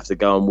yourself to have to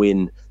go and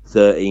win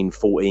 13,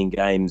 14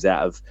 games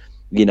out of,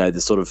 you know, the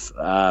sort of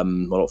well,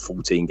 not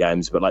 14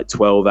 games, but like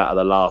 12 out of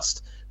the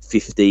last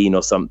 15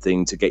 or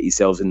something to get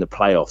yourselves in the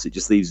playoffs. It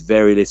just leaves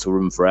very little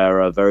room for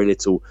error, very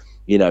little,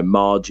 you know,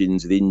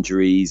 margins with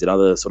injuries and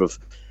other sort of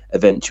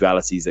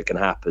eventualities that can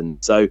happen.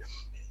 So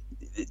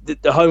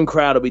the home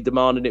crowd will be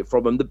demanding it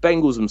from them. The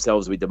Bengals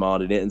themselves will be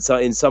demanding it. And so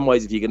in some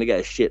ways, if you're going to get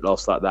a shit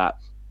loss like that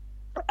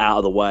out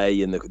of the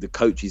way, and the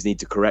coaches need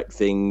to correct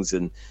things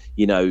and,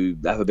 you know,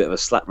 have a bit of a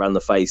slap around the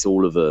face,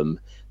 all of them,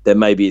 then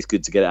maybe it's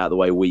good to get it out of the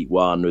way week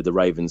 1 with the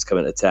Ravens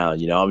coming to town.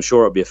 You know, I'm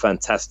sure it'll be a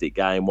fantastic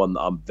game, one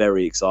that I'm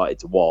very excited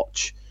to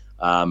watch.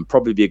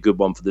 Probably be a good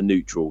one for the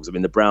neutrals. I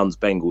mean, the Browns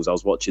Bengals. I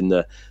was watching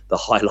the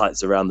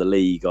highlights around the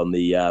league on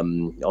the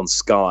on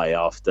Sky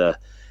after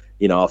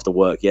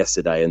work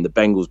yesterday, and the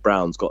Bengals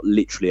Browns got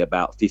literally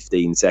about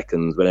 15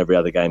 seconds when every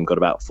other game got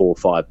about 4 or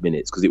 5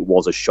 minutes, because it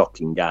was a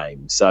shocking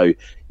game. So,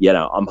 you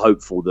know, I'm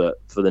hopeful that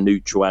for the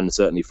neutral, and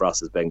certainly for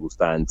us as Bengals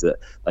fans, that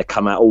they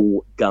come out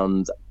all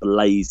guns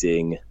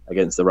blazing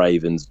against the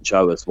Ravens and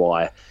show us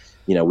why,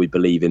 you know, we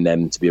believe in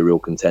them to be a real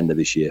contender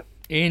this year.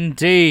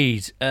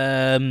 Indeed.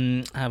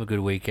 Have a good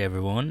week,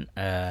 everyone.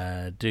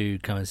 Do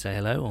come and say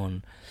hello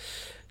on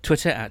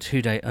Twitter at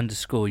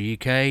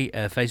 @whoday_UK,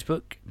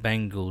 Facebook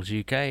Bengals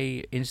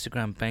UK,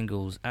 Instagram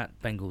Bengals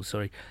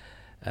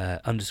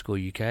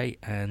 @Bengals_UK,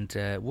 and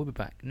we'll be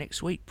back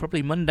next week,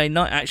 probably Monday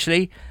night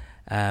actually.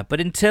 But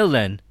until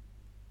then,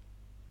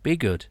 be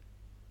good,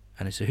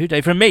 and it's a Who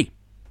Day from me,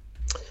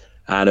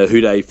 and a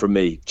Who Day from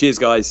me. Cheers,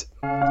 guys.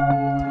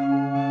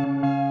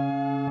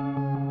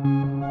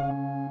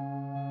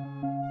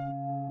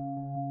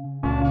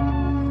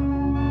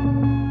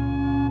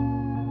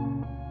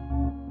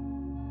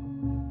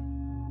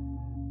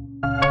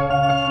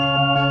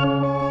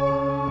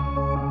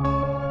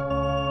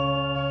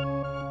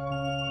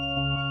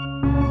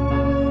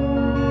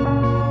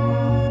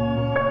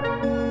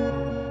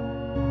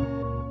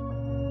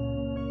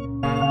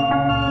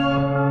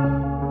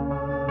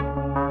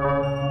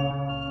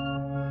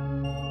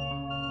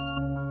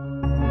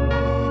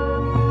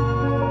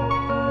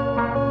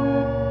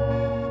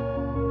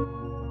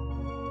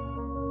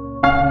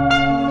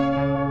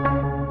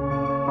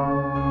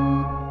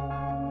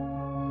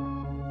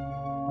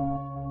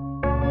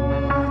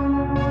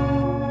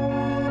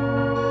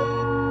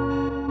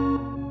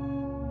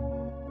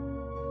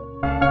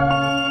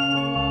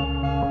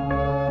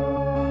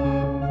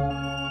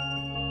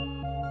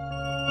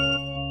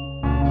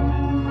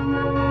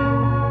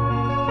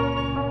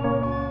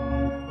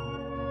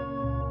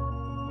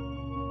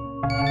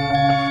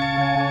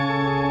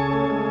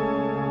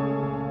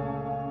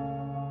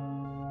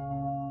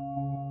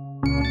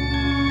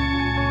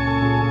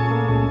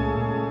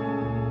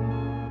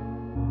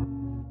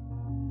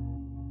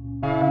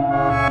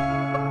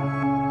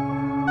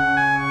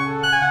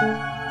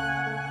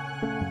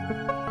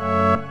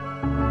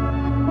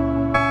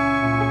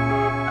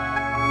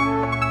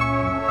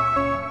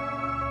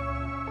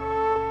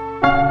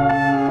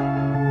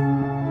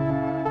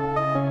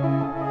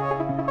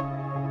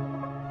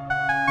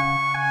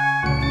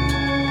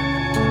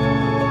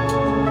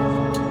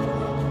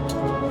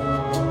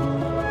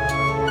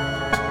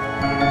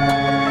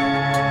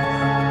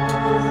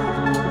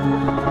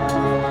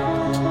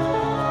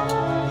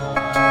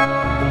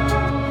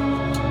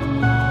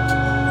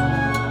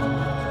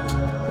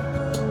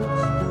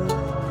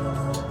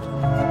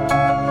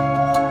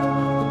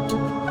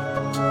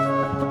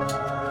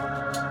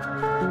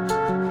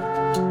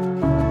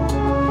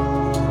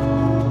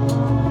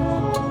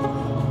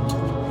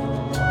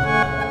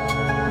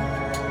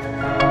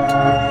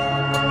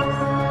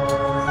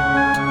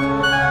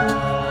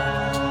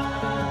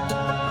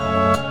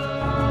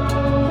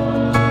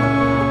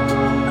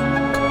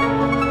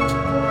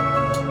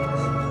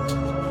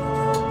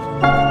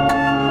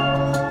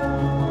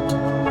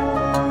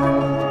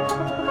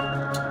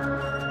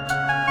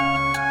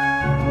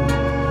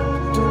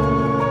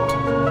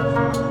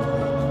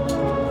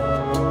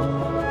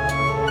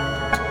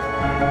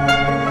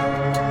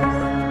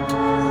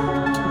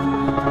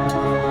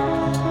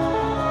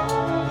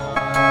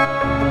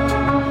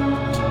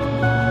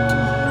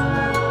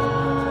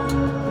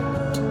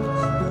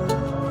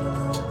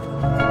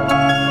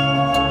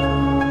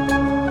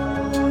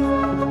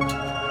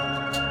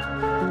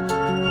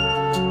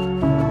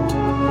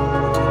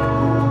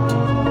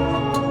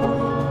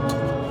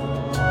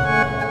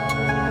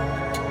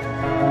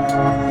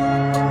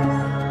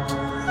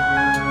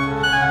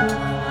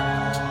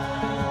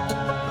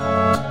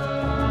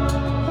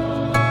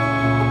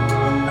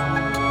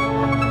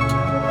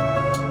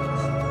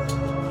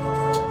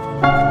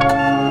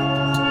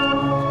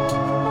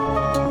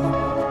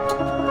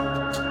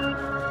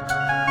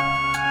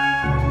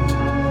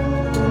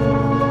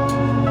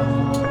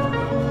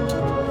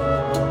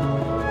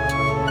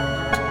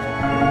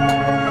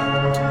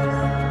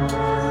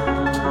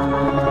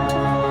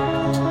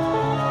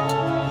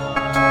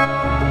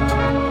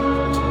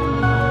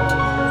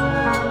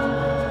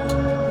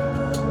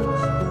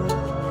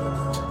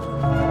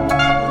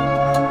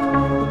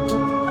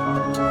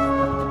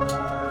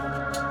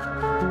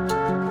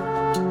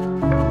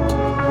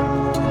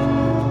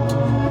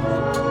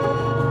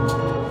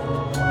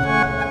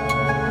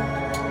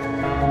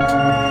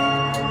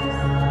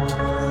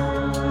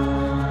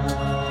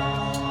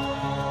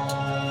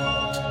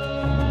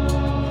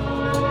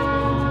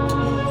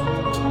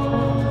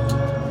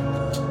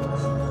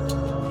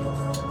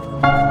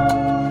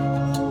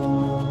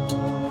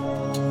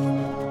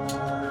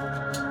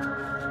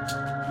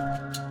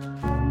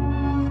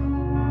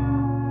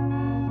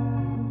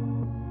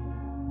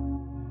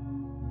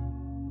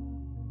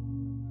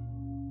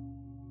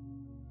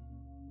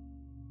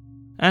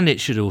 And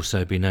it should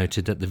also be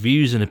noted that the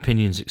views and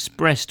opinions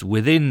expressed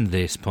within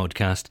this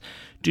podcast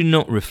do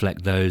not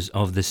reflect those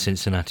of the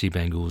Cincinnati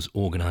Bengals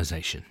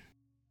organisation.